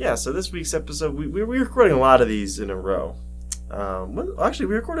 Yeah. So this week's episode, we're recording a lot of these in a row. Actually,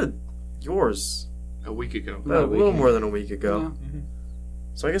 we recorded yours A week ago. About a a week little ago. more than a week ago. Yeah.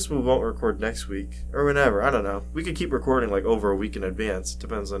 So I guess we won't record next week or whenever. I don't know. We could keep recording like over a week in advance. It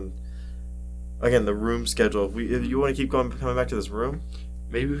depends on, again, the room schedule. If you want to keep coming back to this room,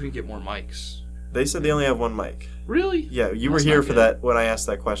 Maybe we can get more mics. they said they only have one mic. Really? Yeah, you were That's here not for good. that when I asked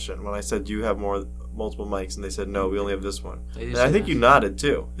that question. When I said, "Do you have multiple mics?" and they said, "No, we only have this one." They And just I said think that. you nodded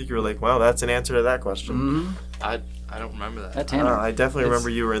too. I think you were like, "Wow, that's an answer to that question." Mhm. I don't remember that. That Tanner. I definitely It's- remember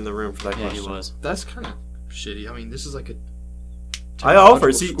you were in the room for that Yeah, he question. was. That's kind of shitty. I mean, this is like a. I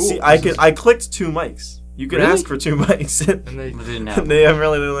offered. technological See, school. I This could. is- I clicked 2 mics. You could Really? ask for 2 mics, And they. We didn't have. and they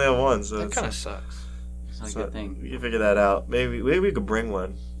really only have one. So That it's kind of sucks. It's not a so good thing. we can figure that out. Maybe we could bring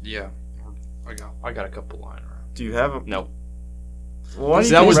one. Yeah. I got a couple lying around. Do you have a? Nope. Well, why do you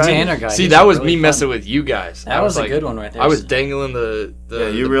See, that think was Ryan- Tanner guy. See, He's that was really me fun. messing with you guys. That I was a like, good one right there. I was dangling the Yeah,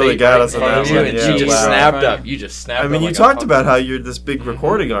 you the really bait got right us in on front of that you, one. and Yeah, you just wow. snapped up. You just snapped I up. mean, you like a talked puppy. about how you're this big Mhm.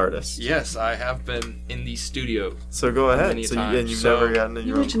 recording artist. Yes, I have been in the studio. So go ahead. Many So times. and you've So- never gotten in You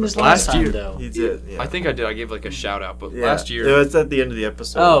your own mentioned this recording. last Last time, year- though. You did. Yeah. I think I did. I gave like a shout out, but Yeah. last year. It's at the end of the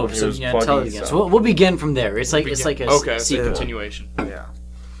episode. Oh, when he so was yeah, tell it plugging again. stuff. So we'll begin from there. It's like a okay, sequel. continuation. Yeah.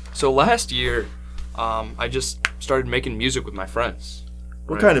 So last year, I just started making music with my friends.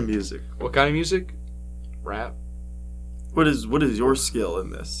 What Right. kind of music? What kind of music? rap. What is your skill in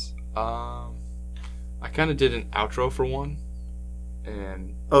this? I kind of did an outro for one,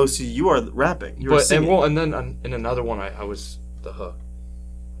 and Oh, so you are rapping. You're singing. and then in another one I was the hook.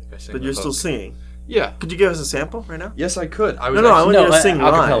 Like I sang. But the you're hook. still singing. Yeah. Could you give us a sample right now? Yes, I could. I was No, I actually- want you to sing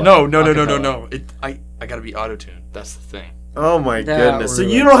acapella. live. No. I gotta be auto-tuned. That's the thing. Oh my That goodness! So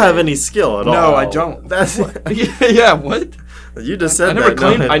you ruins don't have it. any skill at all. No, I don't. That's Yeah. What? you just said I never that.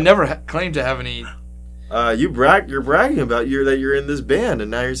 claimed. No, I never claimed to have any. You're bragging about that you're in this band,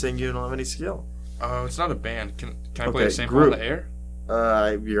 and now you're saying you don't have any skill. Oh, it's not a band. Can I play Okay, the sample group. on the air?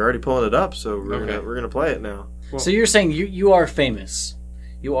 You're already pulling it up, so Okay. we're gonna play it now. So you're saying you are famous.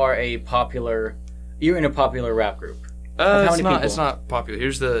 You are you're in a popular rap group. How It's many not. people? It's not popular.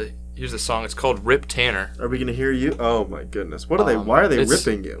 Here's the song. It's called Rip Tanner. Are we gonna hear you? Oh my goodness! What are they? Um, Why are they it's-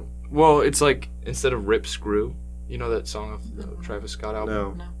 ripping you? Well, it's like instead of Rip Screw, you know that song of the Travis Scott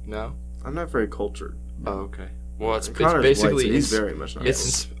album? No, No. I'm not very cultured. Oh, okay. Well, it's Connor's basically white, so he's it's, very much not.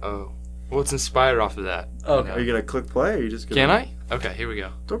 it's it's inspired off of that. Okay. Are you gonna click play? Or are you just gonna? Can I? Okay, here we go.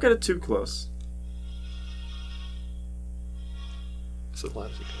 Don't get it too close. It's as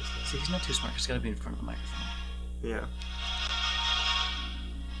loud as it goes. See, he's not too smart. He's got to be in front of the microphone. Yeah.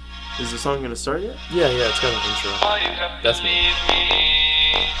 Is the song gonna start yet? Yeah, it's got an intro. That's me.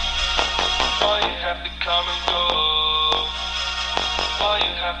 Why you have to come and go? Why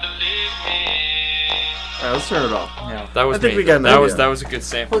you have to leave me? All right, let's turn it off. Yeah. That was I think me. we got an that was idea. that was a good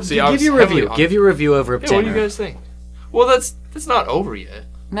sample. Well, See, I give was your heavily review. on- Give your review of Rip Yeah, what do Tanner. you guys think? Well, that's not over yet.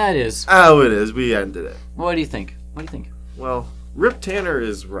 That is. Oh, it is. We ended it. What do you think? What do you think? Well, Rip Tanner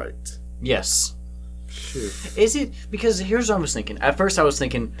is right. Yes. Shoot. Is it because here's what I was thinking. At first, I was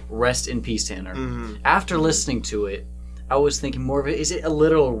thinking "Rest in Peace, Tanner." Mm-hmm. After listening to it, I was thinking more of it. Is it a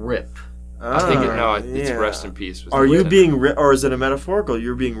literal rip? I think it's yeah. rest in peace. Are you being or is it a metaphorical?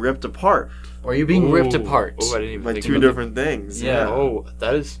 You're being ripped apart, Or are you being ripped apart? Oh, I didn't even like think two about different things. Yeah. Oh,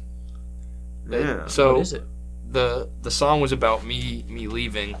 that is. Yeah. So What is it? the song was about me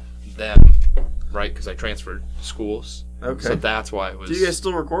leaving them, right? Because I transferred schools. Okay. So that's why it was. Do you guys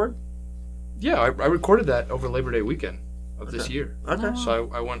still record? Yeah, I recorded that over Labor Day weekend of this year. Okay. So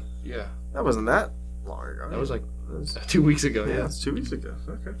I went. Yeah, That wasn't that long ago. that was like That was- 2 weeks ago. yeah, Yeah. it's 2 weeks ago.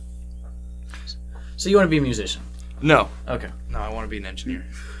 Okay. So you want to be a musician? No, Okay. I want to be an engineer.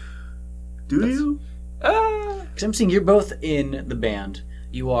 Do you? Because I'm seeing you're both in the band.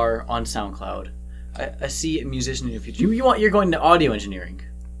 You are on SoundCloud. I see a musician in your future. You're going to audio engineering.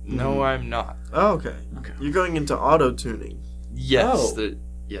 No, I'm not. Oh, okay. Okay. You're going into auto tuning. Yes. Oh.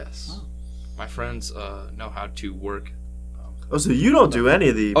 Yes. Oh. My friends know how to work. Oh, so you don't do any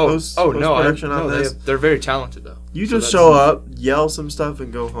of the post production on this? They're very talented though. You So just that's- show up, yell some stuff,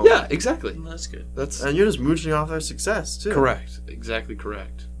 and go home. Yeah, exactly. That's good. That's And you're just mooching off their success too. correct. Exactly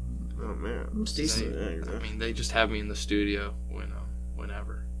correct. Oh man. It's decent. Yeah, I exactly. mean, they just have me in the studio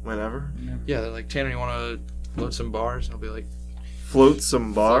whenever. Whenever. Yeah, they're like, Tanner, you want to load some bars? And I'll be like, Float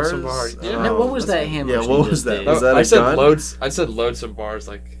some bars. some bars. Yeah. Now, what was that's- that hand Yeah, motion what you was just that? did? Was that I a said gun? loads. I said load some bars.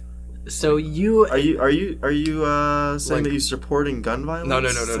 Like, So you Are you saying Like- that you're supporting gun violence? no.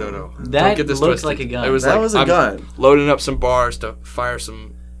 That Don't get this looked twisted. like a gun. It was That like was a I'm gun. loading up some bars to fire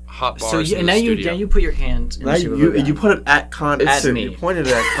some hot bars. so in the now studio. you put your hand in Now the shape of a you gun. you put it at Connor. At me. You pointed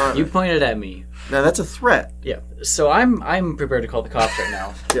it at Connor. You pointed at me. Now that's a threat. Yeah. So I'm prepared to call the cops right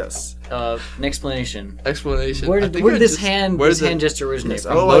now. Yes. An explanation. explanation. Where I did think where I did this just- hand where this did hand gesture originate Yes,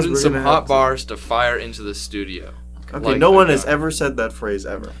 from? I'm Otherwise, loading we're some gonna hot have to- bars to fire into the studio. Okay. Like No a one has gun. ever said that phrase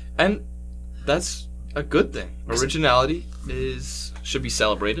ever. And that's a good thing. Originality should be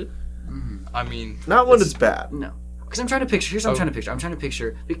celebrated. I mean, Not when it's bad. No. Because I'm trying to picture. Here's what I'm Oh. trying to picture. I'm trying to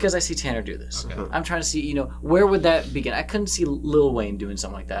picture because I see Tanner do this. Okay. I'm trying to see, where would that begin? I couldn't see Lil Wayne doing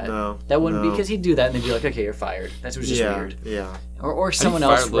something like that. No. That wouldn't be no. because he'd do that and they'd be like, okay, you're fired. That was just yeah. weird. Yeah. Or someone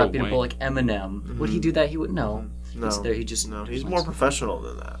fire else Lil reputable Wayne. like Eminem. Would he do that? He would no. No. It's there. He just No. just He's wants- more professional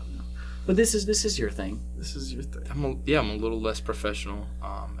than that. But this is your thing. This is your thing. I'm a little less professional.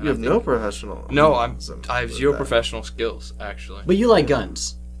 And You have I no think- professional. No, I have with zero that. professional skills actually. But you like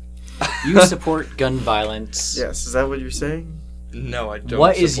guns. You support gun violence. Yes. Is that what you're saying? No, I don't.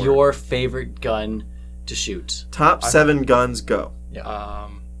 What is support- your favorite gun to shoot? Top 7 guns go.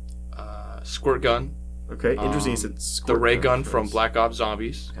 squirt gun, Okay. Interesting. You Um, said the squirt ray gun gun from first. Black Ops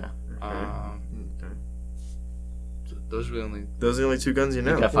Zombies. Okay. Okay. Those are the only Those are the only 2 guns you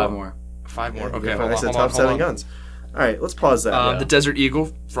know. You got 5 more. 5 more. Yeah, Okay, I hold on, said hold top on, 7 hold on. guns. All right. Let's pause that. Yeah. The Desert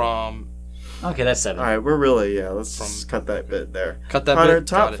Eagle from Okay, that's 7. All right. We're really let's From- cut that bit there. cut that Connor, bit.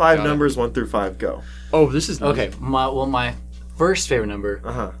 top Got it, 5 got it. numbers 1 through 5 go. Oh, this is Okay, my first favorite number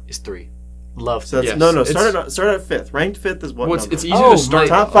Uh huh. is 3. Love. So that's Yes, no. it's- Start at fifth. Ranked fifth is what Well, number? it's easier Oh, to start.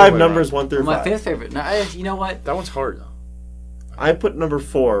 my- Top 5 Oh, numbers wait, 1 through my 5. fifth favorite. No, you know what? That one's hard though. I put number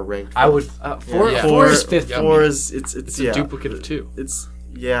 4 ranked. I would. Four. Yeah. Four is fifth. Yeah. for me. 4 is it's It's yeah. a duplicate of 2. It's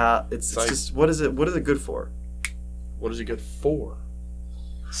like- just what is it? What is it good for? What is it good for?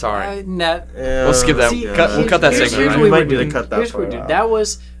 Sorry. We'll skip that. See, We'll cut that here's segment, what right? we Might were need to doing. cut that Here's what we part did. out. That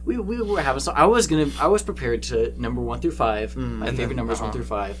was we were having. So I was prepared to number 1 through 5. My And favorite then- numbers 1 through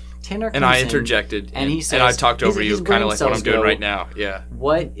 5. Tanner And I comes in, interjected, and he says, I talked over his you, brain kind of like what I'm cells doing go, right now. Yeah.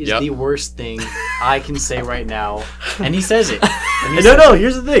 What is Yep. the worst thing I can say right now? And he says it. And he No, says no. it.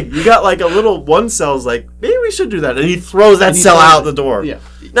 Here's the thing. You got like a little one cell's like maybe we should do that, and he throws that And he cell throws out it. the door. Yeah.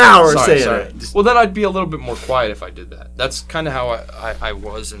 Now we're Sorry, saying sorry. it. Just- Well, then I'd be a little bit more quiet if I did that. That's kind of how I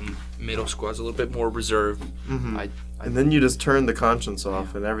was in middle school. I was a little bit more reserved. Mhm. I And then you just turn the conscience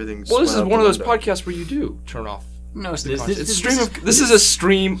off, and everything. Well, this went is out one the of those window. podcasts where you do turn off. No, it's the this. conscience. This, This is a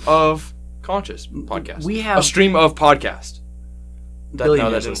stream of conscious podcast. We have a stream of podcast. That- no,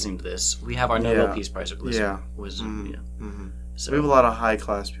 billionaires that didn't- listening to this. We have our Nobel Yeah. Peace Prize Yeah. was Mm. yeah. Mhm. So We have a lot of high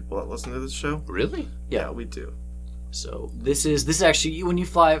class people that listen to this show. Really? Yeah. we do. So this is actually when you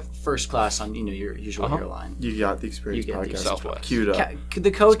fly first class on your usual Uh-huh. airline. You got the experience You get the podcast Southwest. queued up.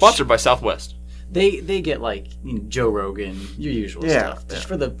 The coach Sponsored by Southwest. they get like Joe Rogan, your usual Yeah, stuff, just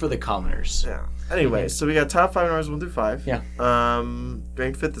yeah. for the commoners. Yeah. Anyway, so we got top 5 numbers 1 through 5. Yeah.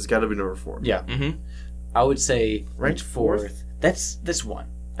 Ranked 5th has got to be number 4. Yeah, Mm-hmm. I would say Ranked fourth? That's one.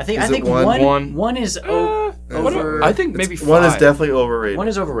 I Is think it one? one is over. I think maybe 5. One is definitely overrated. One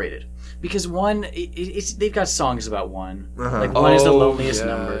is overrated because it's they've got songs about one. Uh-huh. Like one is the Oh, loneliest yeah.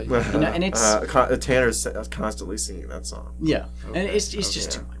 number, you know, and it's Tanner's constantly singing that song. yeah, and Okay, it's just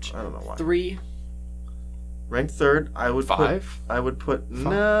Yeah. too much. I don't know why. 3, Ranked 3rd, I would 5? Put, I would put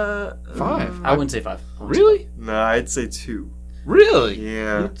Five. 5? I wouldn't say 5. I wouldn't say Really? No, I'd say 2. Really?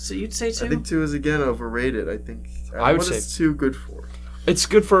 Yeah. You'd say 2. I think 2 is again overrated. I think. I would what say- is 2 good for? It's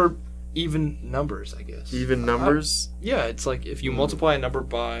good for even numbers, I guess. Even numbers. Yeah, it's like if you multiply a number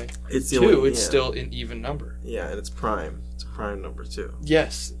by It's 2, only- it's yeah. still an even number. Yeah, and it's prime. It's a prime number too.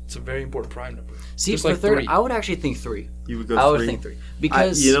 Yes, it's a very important prime number. See, Just for like 3rd, 3. I would actually think 3. You would go I 3. would think 3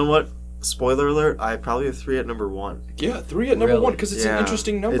 because you know what? Spoiler alert! I probably have 3 at number 1. Yeah, 3 at number Really? 1 because it's an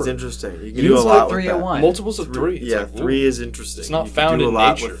interesting number. It's interesting. You can You do a can lot like with 3 that. at 1. Multiples of 3. It's Yeah, like, 3 ooh, is interesting. It's not You can found do in a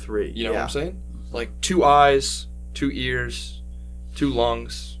lot nature. with 3. You know yeah. what I'm saying? Like 2 eyes, 2 ears, 2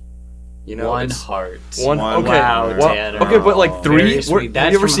 lungs. You know, one it's heart. one. One Okay, Wow, heart. well, Tanner. okay, but like 3. Very Where, sweet. have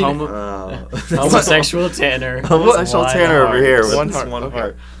That's you ever from seen? Homosexual Tanner. Homosexual One Tanner over heart. here with One this heart, one okay.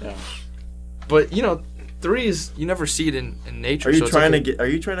 heart. But you know, 3 is you never see it in nature. Are you so it's trying like to get? Are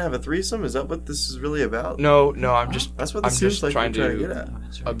you trying to have a threesome? Is that what this is really about? No, I'm just. That's what I'm this seems just like trying you're trying to to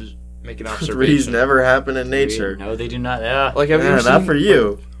get at. make an Threes observation. never happen in nature. No, they do not. Yeah. Like, have you Yeah, ever not seen? for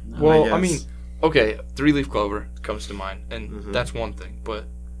you. Well, I guess. mean, okay, 3-leaf clover comes to mind, and Mhm. that's one thing. But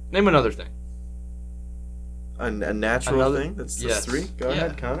name another thing. A natural Another- thing. That's yes. 3. Go Yeah.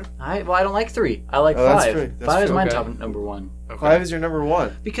 ahead, Connor. I don't like 3. I like Oh, that's 5. three. That's 5 is true. my Okay. top number 1 Okay. 5 is your number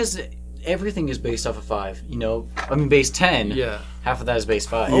 1. because everything is based off of 5. You know, I mean, base 10. Yeah. Half of that is base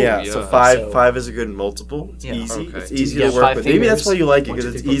 5. yeah, yeah. so 5 So- 5 is a good multiple. It's Yeah. easy. Okay. It's easy Yeah, to work 5 with. Maybe that's why fingers. you like it 1,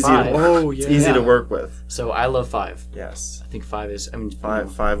 because 2, it's 3, easy 4, to 5. Oh, it's yeah. easy to Yeah. work with. So I love 5. Yes. I think 5 is. I mean,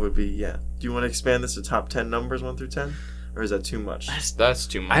 5 would be Do you want to expand this to top 10 numbers 1 through 10, or is that too much? That's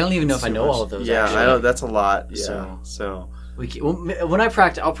too much. I don't even know if I Too know much. all of those. Yeah, actually. I know that's a lot. Yeah. So- So When I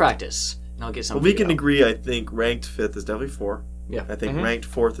practice, I'll practice and I'll get well, something. we can figured out. agree. I think ranked 5th is definitely 4. Yeah. I think Mhm. ranked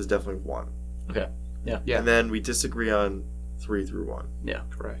 4th is definitely 1. Okay. Yeah. Yeah. And then we disagree on 3 through 1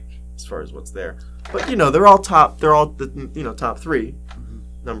 Correct. as far as what's there. But they're all top. They're all the top 3 Mm-hmm.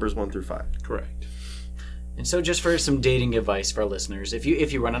 numbers 1 through 5. Correct. And so, just for some dating advice for our listeners, if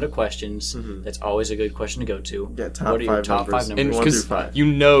you run out of questions, Mhm. that's always a good question to go to. Yeah, top What are your 5 top numbers. 5 And numbers? 1 through because 5. you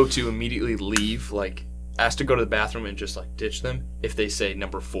know to immediately leave, like ask to go to the bathroom and just like ditch them if they say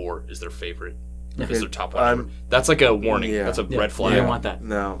number 4 is their favorite. If it's their top one. I'm- That's like a warning. Yeah. That's a Yeah. red You flag. don't want that.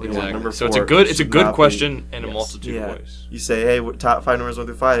 No, we want Exactly. number 4. So it's a good should not be- question in a Yes. multitude Yeah. of ways. You say, hey, top 5 numbers 1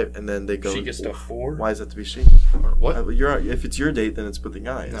 through 5, and then they go. She gets to 4. Why does that have to be she? Or what? If it's your date, then it's with the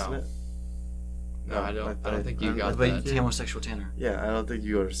guy, No. isn't it? No, I don't think you got Like that. homosexual Tanner. Yeah, I don't think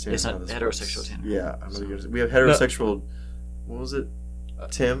you understand. It's how not this heterosexual, works. Tanner. Yeah, I'm gonna get. We have heterosexual. What was it?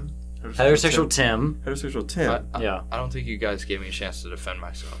 Tim. Heterosexual Tim. Heterosexual Tim. Yeah. I don't think you guys gave me a chance to defend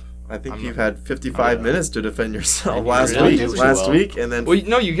myself. I think I'm you've not- had 55 minutes to defend yourself And you last really week. did Last well. week, and then Well,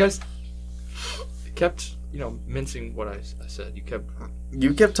 no, you guys kept, mincing what I said. You kept.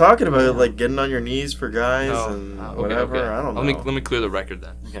 you kept talking about it, like getting on your knees for guys No. and Okay, whatever. okay. I don't know. Let me clear the record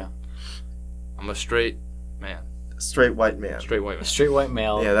then. Okay. I'm a straight man. straight white man. Straight white A man. straight white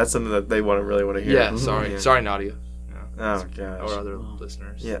male. Yeah, that's something that they really want to hear. Yeah, sorry. Yeah. Sorry, Nadia. Oh Or gosh. other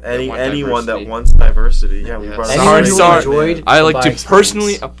listeners. Yeah, that want anyone that diversity. wants diversity. Yeah, we Yeah. brought Anyone up who sorry. enjoyed- I like by to experience.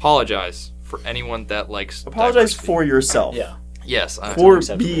 personally apologize for anyone that likes Apologize diversity. for yourself. Yeah. Yes, I For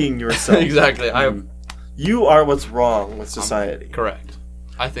unacceptable. being yourself. exactly. I am You are what's wrong with society. correct.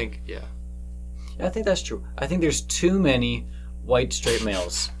 I think Yeah, I think that's true. I think there's too many white straight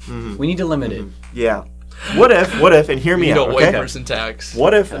males. Mhm. We need to limit it. Yeah. What if, and hear me you know, out, white okay? person tax.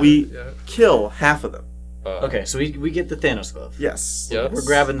 What if we Yeah. kill half of them? Okay, so we get the Thanos glove. Yes. Yep. We're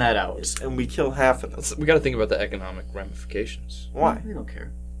grabbing that out. And we kill half of them. We got to think about the economic ramifications. Why? We don't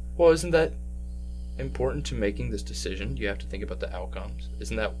care. Well, isn't that important to making this decision? You have to think about the outcomes.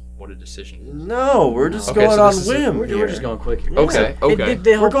 Isn't that what a decision is? No, we're just Okay, going so on this is a- whim. We're here. just going quick here. Okay, So, okay.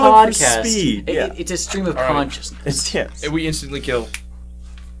 The whole We're going for podcast. speed, yeah. It's a stream of All right. consciousness. It's yes. And we instantly kill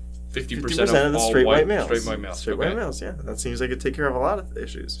 50% 50% of the all straight white males. Straight white males. Straight okay. white males. Yeah, that seems like it'd take care of a lot of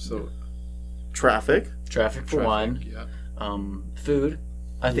issues. So Traffic. Traffic for traffic, one. Yeah. Food.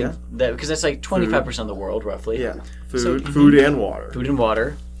 I think that because that's like 25% of the world roughly. Yeah. So- Food and water. Food and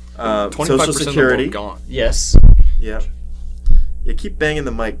water. 25% Social of the security. world gone. Yes, Yeah. Yeah, keep banging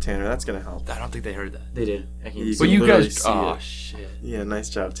the mic, Tanner. That's gonna help. I don't think they heard that. they did. I can You see But can you literally guys, see oh it. shit. Yeah, nice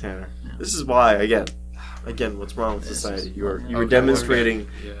job, Tanner. This is why, again, what's wrong with society? You are Okay, demonstrating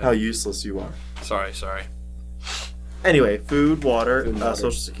Yeah. how useless you are. Sorry. Anyway, food, water, Food and water.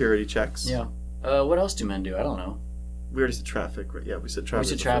 social security checks. Yeah. What else do men do? I don't know. We already said traffic, right? Yeah, we said We traffic.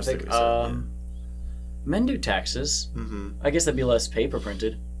 said the first thing traffic. we said, Men do taxes. yeah. Mm-hmm. I guess that'd be less paper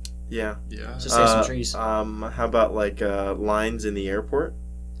printed. Yeah. Yeah. Just save some trees. How about like lines in the airport?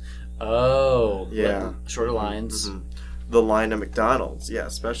 Oh. Yeah. like shorter lines. Mhm. The line at McDonald's, yeah,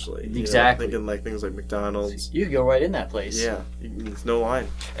 especially. You know, Exactly. thinking like things like McDonald's. You could go right in that place. Yeah, it's no line.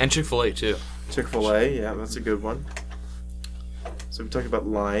 And Chick-fil-A too. Chick-fil-A, yeah, that's a good one. So we talked about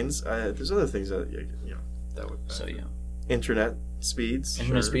lines. There's other things that That would. So yeah. internet speeds.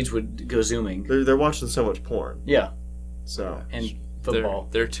 Internet sure. speeds would go zooming. They're watching so much porn. Yeah. So And football.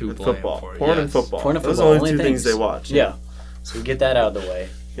 They're too and bland football, for it. porn and yes. football. Porn and Those football, are the only only two things things. they watch. Yeah. So we get that out of the way.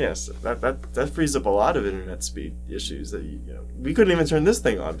 Yes, that frees up a lot of internet speed issues that we couldn't even turn this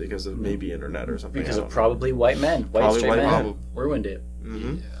thing on because of maybe internet or something. Because of probably white men. White Probably straight white men. men. Ruined it.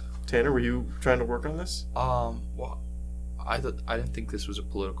 Mm-hmm. Yeah. Tanner, were you trying to work on this? Well, I didn't think this was a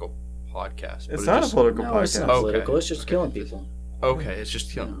political podcast. but It's it not just- a political No, it's podcast. not Okay. political. It's just Okay. killing people. Okay, it's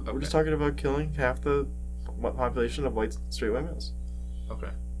just killing. We're Okay. just talking about killing half the population of white straight white males. Okay.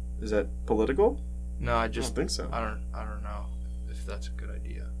 Is that political? No, I I just don't think so. I don't know if that's a good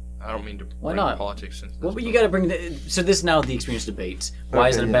idea. I don't mean to Why bring not? politics into this. Well, but you but got to bring so this is now the experience debate. Why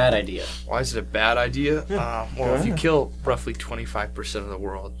is Okay, it a yeah. bad idea? Why is it a bad idea? Yeah, Well, go if you ahead. kill roughly 25% of the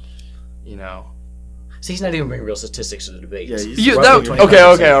world, See, he's not even bringing real statistics to the debate. Yeah, he's You, roughly that,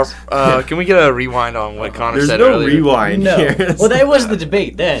 25%. okay. Yeah. Can we get a rewind on what Connor There's said no earlier? rewind No. here. Well, that wasn't the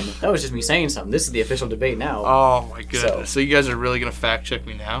debate then. That was just me saying something. This is the official debate now. Oh my goodness! So you guys are really gonna fact check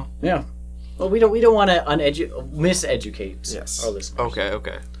me now? Yeah. Well, we don't want to miseducate Yes. our listeners.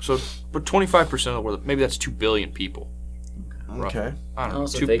 Okay. So, but 25% of the world, maybe that's 2 billion people. Okay. I don't know,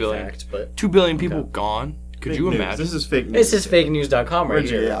 Also 2 fake billion. fact, but 2 billion people Okay. gone. Could Fake you news. imagine? This is fake news. this is fakenews.com right Where'd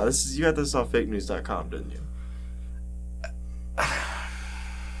you- here. Yeah, you got this off fakenews.com, didn't you?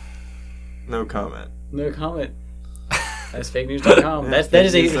 No comment. No comment. That's fakenews.com. That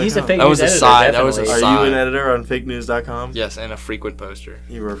is he's a fake That news was a editor. side, that was a definitely. Are you side. an editor on fakenews.com? Yes, and a frequent poster.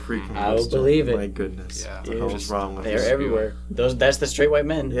 You were a freaking I will poster. believe it. My goodness. Yeah. What the hell's Just- wrong with They're you? everywhere. That's the straight white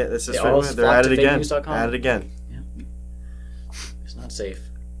men. Yeah, that's They just all right. They're flock at to it again. fakenews.com. At it again. It's not safe.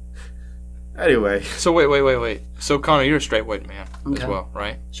 Anyway, So wait. So Connor, you're a straight white man Okay. as well,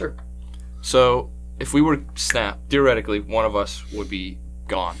 right? Sure. So if we were to snap, theoretically, one of us would be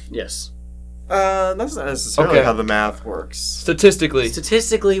gone. Yes. that's not necessarily Okay. how the math works. Statistically,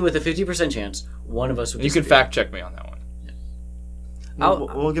 Statistically, with a 50% chance, one of us would you can disappear. fact check me on that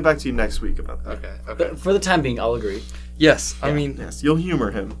one. We'll get back to you next week about that. Okay. But for the time being, I'll agree. Yes, I mean, Yes, you'll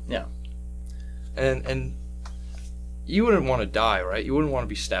humor him. and you wouldn't want to die, right? You wouldn't want to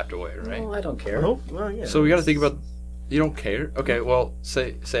be snapped away, right? Well, I don't care. Oh, well, yeah. So we got to think about. You don't care? Okay. Well,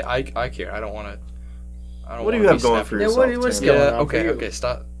 say I care. I don't want to. I don't. What do wanna you have be going snapped for away. yourself? what's Tanner? going Yeah. on for you? Okay.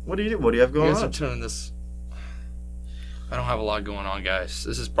 Stop. What do you do? What do you have You going guys are on? turning this. I don't have a lot going on, guys.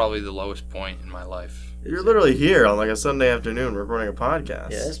 This is probably the lowest point in my life. You're literally here on like a Sunday afternoon recording a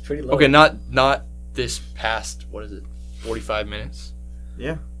podcast. Yeah, that's pretty low. Okay, not this past. What is it? 45 minutes.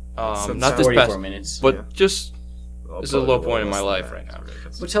 Yeah. Not this 44 past. minutes. But Yeah. just I'll This is a probably low go point in less my than life that. right now.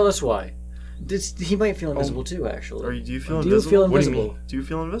 But tell us why. He might feel invisible too, Or actually. do you feel Do you invisible? feel What do you invisible? mean? Do you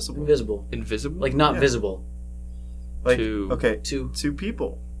feel invisible? Invisible. invisible. Like not Yeah. visible. Like, to okay, To to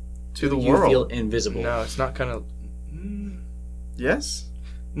people, to the you world. feel invisible. no, it's not kind of. Yes.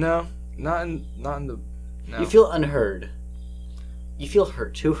 No, not in the. No. You feel unheard. You feel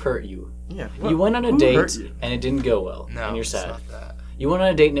hurt. Who hurt you? Yeah. You went on a Who date hurt you? and it didn't go well, No, and you're it's sad. not that. You went on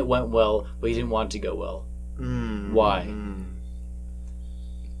a date and it went well, but you didn't want it to go well. Why?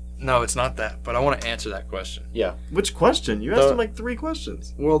 No, it's not that. But I want to answer that question. Yeah. Which question? You asked The- him like 3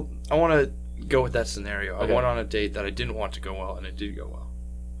 questions. Well, I want to go with that scenario. Okay. I went on a date that I didn't want to go well, and it did go well.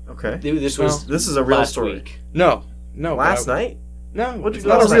 Okay. This Well, was This is a real last story. week. No. But Last I- night? No, What'd you it's do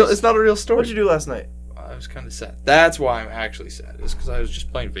not last a real. night? It's not a real story. What'd you do last night? I was kind of sad. That's why I'm actually sad. Is because I was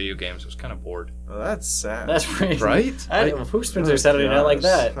just playing video games. I was kind of bored. Oh, that's sad. That's pretty. Right? Who spends their Saturday night like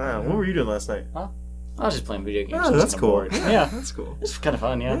that? Wow, what were you doing last night? I was just playing video games. Oh, I was that's kinda cool. bored. Yeah. That's cool. It's kind of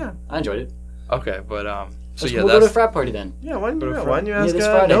fun. Yeah. Yeah. I enjoyed it. Okay, but so Let's yeah, we'll go to a that's. frat party then. Yeah, why didn't But you, a why didn't you ask this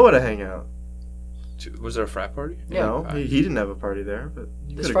Friday. Noah to hang out? Was there a frat party? Yeah. No, he didn't have a party there, but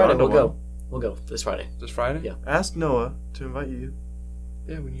you This could've Friday gone to we'll go. one. We'll go this Friday. This Friday? Yeah. Ask Noah to invite you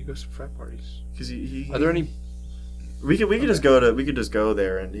Yeah, when you go to frat parties. because he. Are there any? We could just go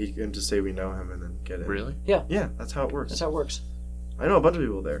there and he can just say we know him and then get in. Really? Yeah, that's how it works. That's how it works. I know a bunch of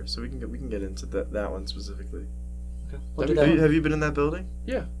people there, so we can get into that one specifically. Okay. We'll do That'd that. Have you, one. have you been in that building?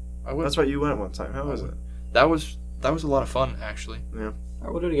 I would. That's right, you went one time. How was it? That was a lot of fun actually. All right,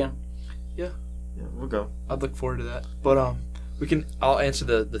 we'll do it again. Yeah, we'll go. I'd look forward to that. But we can. I'll answer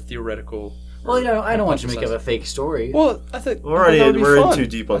the theoretical. Well, I don't want you to make up hypothesize. a fake story. Well, I think We're already that'd be we're in fun. too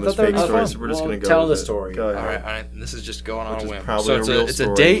deep I on this thought that'd fake be story, fun. so we're just Well, gonna go. tell with the it. story. Go All ahead. right, this is just going on Which a is whim. probably So a it's real it's a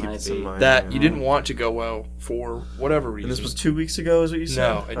story. date Might It's in be. my- that you didn't want to go well for whatever reason. And this was 2 weeks ago, is what you said?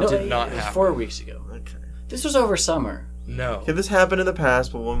 No, it No, did not it was happen. 4 weeks ago. Okay. This was over summer. No. Okay, this happened in the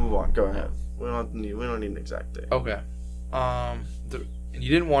past, but we'll move on. Go ahead. We don't need an exact date. Okay. And you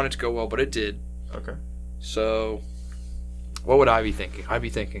didn't want it to go well, but it did. Okay. So, what would I be thinking? I'd be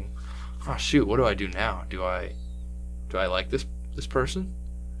thinking, oh shoot, what do I do now? Do I like this person?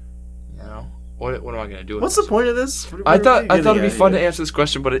 You know, what am I gonna do? With What's the this? point of this? I thought it'd be fun to answer this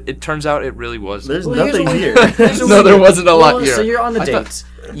question, but it turns out it really wasn't. There's Well, here's nothing what we- here. here's what No, we there do. wasn't a lot Well, here. So you're on the I date. thought-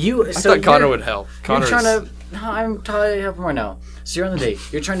 I thought Connor would help. Connor You're is- trying to. No, I'm trying to help more now. So you're on the date.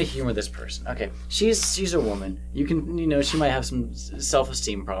 You're trying to humor this person. Okay, she's a woman. You can she might have some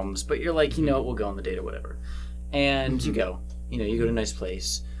self-esteem problems, but you're like, we'll go on the date or whatever. And you go. You go to a nice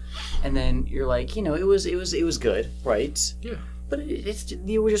place, and then you're like, it was good, right? Yeah. But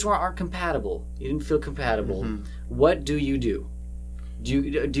you just aren't compatible. You didn't feel compatible. What do you do? Do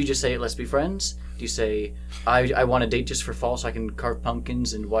you just say let's be friends? Do you say I want a date just for fall so I can carve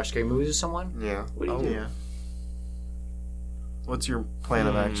pumpkins and watch scary movies with someone? Yeah. What do you do? Yeah. What's your plan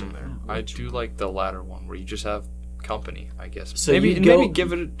of action there? I do like the latter one where you just have company, I guess. So maybe you'd go- maybe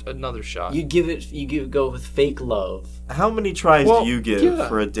give it another shot. You go with fake love. How many tries Well, do you give yeah.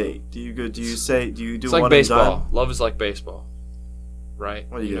 for a date? Do you do it's one like and baseball. done? Love is like baseball, right?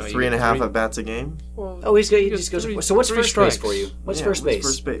 What do you know, get? 3.5 three- at bats a game? Well, Oh, he you just get goes. three- So what's three first strikes. base for you? What's Yeah, first base?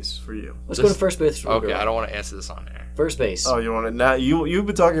 First base for you. Let's This- go to first base. Okay, I don't want to answer this on air. First base. Oh, you want to now? You've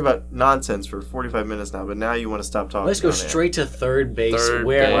been talking about nonsense for 45 minutes now, but now you want to stop talking. Let's go on air. straight to third base. Third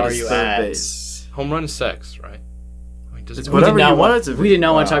Where base. are What is you third at? base? Home run is sex, right? I mean, does It's it- We did whatever not you want- want it to be. we did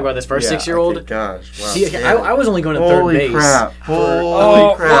not want to Wow. talk about this for a Yeah, 6-year-old. okay, gosh, wow. See, damn it. I was only going to third Holy base. crap! for- Holy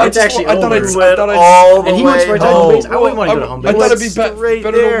Oh, crap! it's actually I thought over. it's You went I thought all the And he way went straight to home home. base. I wouldn't want to go to home I base. thought it'd be Straight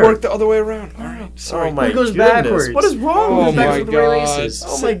better there. to work the other way around. All right, sorry. Oh my He goes goodness. backwards. What is wrong Oh with my you? Back to the way God. races.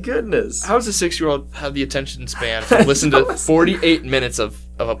 Oh my goodness! How does a 6-year-old have the attention span to listen to 48 minutes of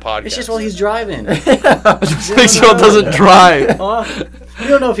a podcast? It's just while he's driving. 6-year-old doesn't drive. You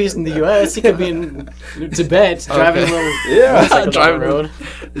don't know if he's in the U.S. He could be in Tibet driving a little Yeah. motorcycle down Driving the road.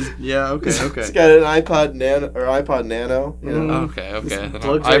 Yeah, okay, okay. He's got an iPod Nano. You know? Okay, okay. Then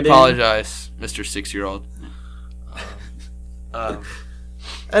plugs I right in. apologize, Mr. 6-year-old.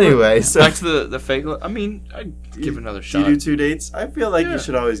 Anyway, so Back to the fake. I mean, I'd give another do shot. you do 2 dates? I feel like Yeah. you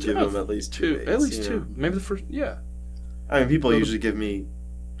should always give Yeah. them at least two dates. At least you two. know? Maybe the first. Yeah. I mean, people usually give me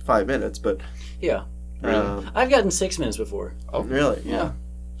 5 minutes, but Yeah, I've gotten 6 minutes before. Oh, really, Yeah.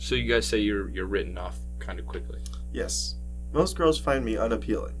 So you guys say you're written off kind of quickly. yes. Most girls find me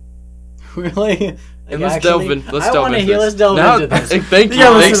unappealing. Really? And let's delve in. Let's delve wanna into hear. this. Let's delve Now, into this. Thank you. You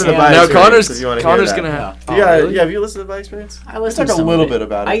gotta Thanks. listen to my Now experience Connor's if you wanna hear Connor's that. gonna have. Yeah. Yeah, really? have you listened to my experience? I listened Talk to a some little of bit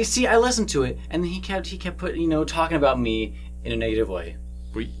about it. I listened to it, and then he kept talking about me in a negative way.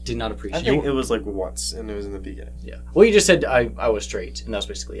 We- Did not I appreciate think it. it was like once, and it was in the beginning. Yeah. Well, you just said I was straight, and that's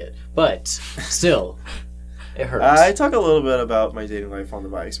basically it. But still, it hurts. I talk a little bit about my dating life on the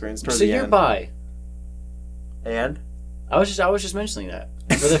bi experience towards So the you're end. bi. And I was just mentioning that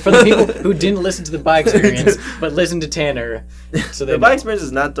for the people who didn't listen to the bi experience but listened to Tanner. So they The bi know. experience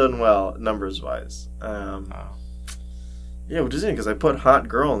has not done well numbers wise. Yeah, which is interesting because I put hot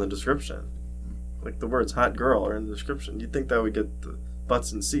girl in the description. Like the words hot girl are in the description. You'd think that would get the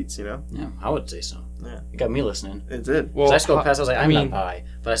butts and seats, you know? Yeah, I would say so. Yeah. It got me listening. It did. Well, 'Cause I scrolled past, I was like, I'm mean, not bi,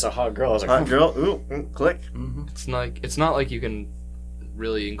 but I saw hot girl. I was like, Hot girl, click. Mm-hmm. it's not like you can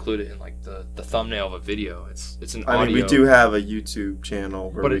really include it in like the thumbnail of a video. It's an audio. I mean, we do have a YouTube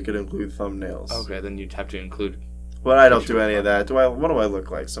channel where But we it- could include thumbnails. Okay, then you'd have to include But I don't do any of that. What do I look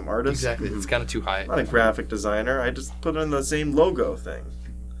like? Some artist? exactly. It's kind of too high. I'm not a graphic designer. I just put in the same logo thing.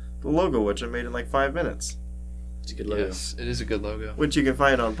 The logo, which I made in like 5 minutes. It's a good logo. Yes, it is a good logo. Which you can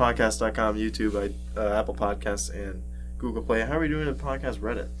find on podcast.com, YouTube, Apple Podcasts, and Google Play. How are we doing at Podcast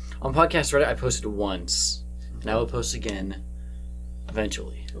Reddit? On Podcast Reddit, I posted once, and I will post again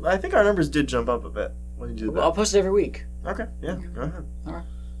eventually. I think our numbers did jump up a bit when you did I'll that. post it every week. Okay, yeah, go ahead.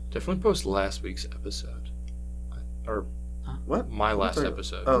 Definitely post last week's episode, or What? my last Sorry.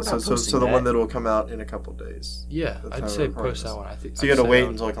 episode. Oh, not so posting the that. one that will come out in a couple days. Yeah, That's I'd how say we're recording post this. that one. I think. So you I'd got to say wait that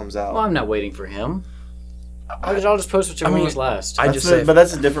until it comes out. Well, I'm not waiting for him. I'll just post whichever I mean, one was last. I That's just the- say- but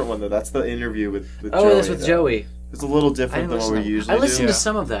that's a different one though. That's the interview with Joey. Oh, that's with though. Joey. It's a little I different didn't than what listen. we usually I listened do. to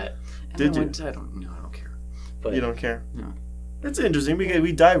some of that. And Did then you? went to- I don't care. But You don't care? No. It's interesting because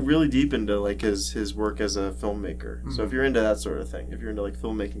we dive really deep into like his work as a filmmaker. So if you're into that sort of thing, if you're into like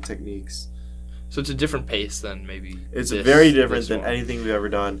filmmaking techniques, So it's a different pace than maybe. it's this- very different this than one. anything we've ever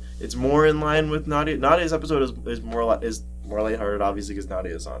done. It's more in line with Nadia. Nadia's episode is more lighthearted, obviously, because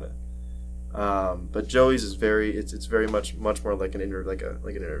Nadia's on it. But Joey's is it's very much more like an like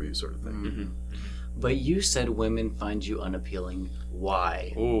an interview sort of thing. Mm-hmm. But you said women find you unappealing.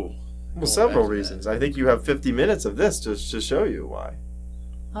 Why? Ooh. Well, several that's bad. reasons. I think you have 50 minutes of this to show you why.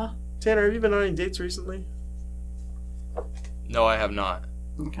 Huh? Tanner, have you been on any dates recently? No, I have not.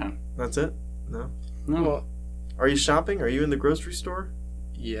 Okay. That's it? No. No. Well, Are you shopping? Are you in the grocery store?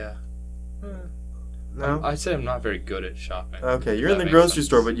 yeah. No. I'd say I'm not very good at shopping. Okay, you're That in the makes grocery sense.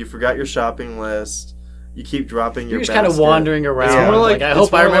 store, but you forgot your shopping list. You keep dropping your You're just kind of basket. wandering around. Yeah. More Like, like- I it's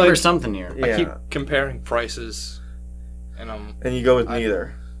hope I more remember like- something here. Yeah. I keep comparing prices, and And you go with I-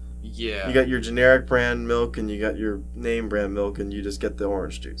 neither. yeah. You got your generic brand milk and you got your name brand milk and you just get the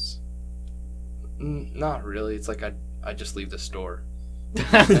orange juice. Not really. It's like I just leave the store.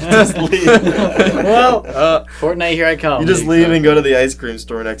 Just leave. Well, Uh, Fortnite, here I come. You just leave and go to the ice cream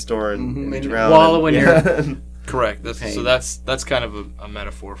store next door and, Mhm. and And drown. wallow in yeah. correct. So Pain. that's kind of a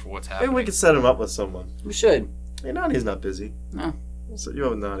metaphor for what's Maybe happening. we could set him up with someone. We should. Hey, Nadia's not busy. No. We'll set you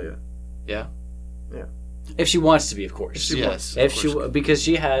up with Nadia. If she wants to be, of course. She Yes. If of she, course. because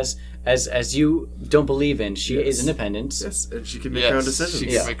she has, as you don't believe in, she Yes. is independent. Yes, and she can make Yes, her own decisions. She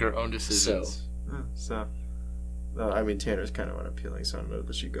can Yeah. make her own decisions. So, I mean, Tanner's kind of unappealing, so I don't know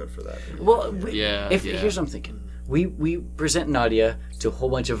that she'd go for that. Well, Yeah. if yeah. here's what I'm thinking, we present Nadia to a whole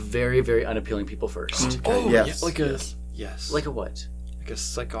bunch of very very unappealing people first. Oh, Yes, yeah, like a yes. yes, Like a what?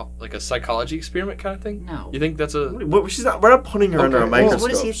 like a psychology experiment kind of thing. No. You think that's a She's not. We're not putting her Okay, under a well, microscope.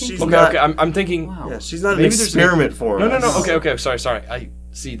 what is he thinking? She's okay? not. Okay, I'm thinking. Wow. Yeah, she's not an Maybe there's experiment for No, us. Okay. Sorry. I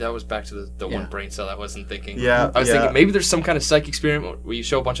see. That was back to the Yeah. one brain cell I wasn't thinking. Yeah, I was yeah. thinking maybe there's some kind of psych experiment where you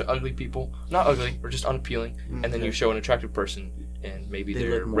show a bunch of ugly people, not ugly, or just unappealing, and then you show an attractive person, and maybe They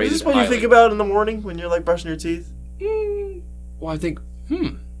they're look more- Is rated this what you highly. think about in the morning when you're like brushing your teeth? Well, I think,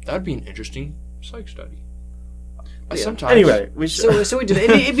 that'd be an interesting psych study. I Yeah. sometimes Anyway, we should. So we do.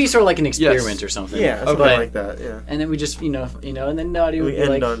 It'd be sort of like an experiment or something. Yeah, something But- like that. Yeah. And then we just and then Nadia would We be end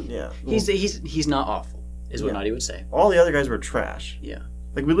like, on yeah. he's not awful, is what Yeah. Nadia would say. All the other guys were trash. Yeah.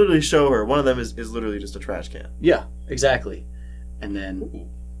 Like we literally show her. One of them is literally just a trash can. Yeah, exactly. And then,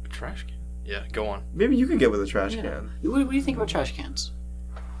 Ooh, trash can. Yeah, go on. Maybe you could get with a trash Yeah. can. what do you think about trash cans?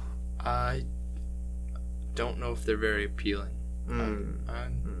 I don't know if they're very appealing. Mm.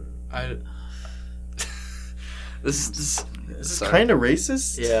 I this This is sorry. kind of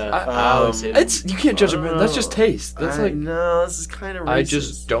racist. Yeah, I would say that. It's you can't judge a man. That's just taste. That's I like no. This is kind of racist. I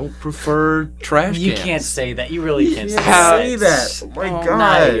just don't prefer trash You cans. can't say that. You really can't You say can't that. say that. Oh my Oh, god!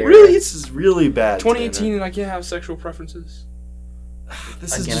 Nadia. Really, this is really bad. 2018 and I can't have sexual preferences. Tanner.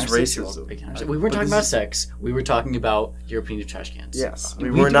 This is Again, just our sexual- racism. again, our- we weren't But talking this about is- sex. We were talking about your opinion of trash cans. Yes, we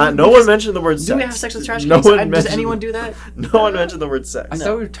We were do- not. we No just- one mentioned the word sex. Do we have sex with trash No cans? one Does mentioned- anyone do that? No one mentioned the word sex. I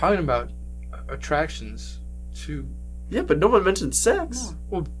thought we were talking about attractions to. Yeah, but no one mentioned sex.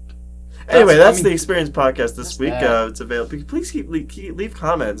 Well, Anyway, that's I mean, the Experience Podcast this that's week. bad. It's available. Please leave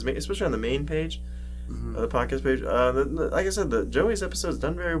comments, especially on the main page, the podcast page. Like I said, the Joey's episode's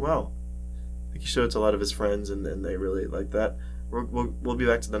done very well. I think he showed it to a lot of his friends, and they really like that. We'll be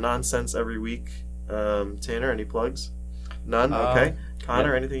back to the nonsense every week. Tanner, any plugs? None? Okay.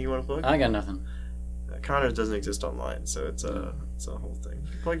 Connor, anything you want to plug? I got nothing. Connor doesn't exist online, so it's a whole thing.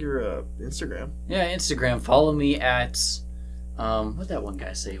 Plug your Instagram. Yeah, Instagram. Follow me at what that one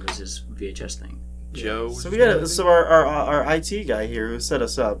guy say was his VHS thing. Joe. So we got our IT guy here who set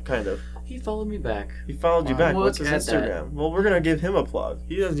us up, kind of. He followed me back. He followed you back. Look What's his at that. Instagram? Well, we're gonna give him a plug.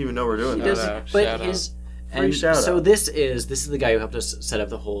 He doesn't even know we're doing He that. doesn't, but Shout his Free and shout so out. this is the guy who helped us set up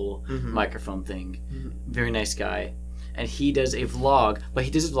the whole Mhm. microphone thing. Mhm. Very nice guy, and he does a vlog, but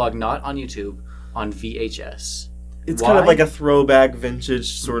he does his vlog not on YouTube, on VHS. It's Why? kind of like a throwback,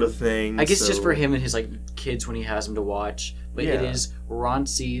 vintage sort of thing. I guess it's so- just for him and his like kids when he has them to watch. But it Yeah. is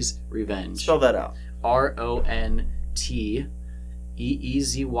Ronce's Revenge. Spell that out.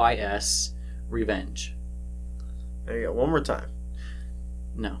 RONTEEZYS Revenge. There you go. One more time.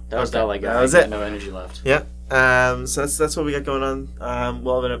 No, that was Okay, all I got. that was I got it. no energy left. Yeah. So that's what we got going on.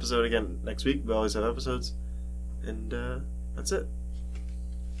 We'll have an episode again next week. We always have episodes, and that's it.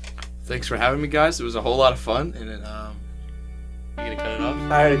 Thanks for having me, guys. It was a whole lot of fun. And you gonna cut it off?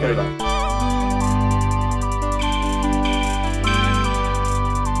 I already cut it off.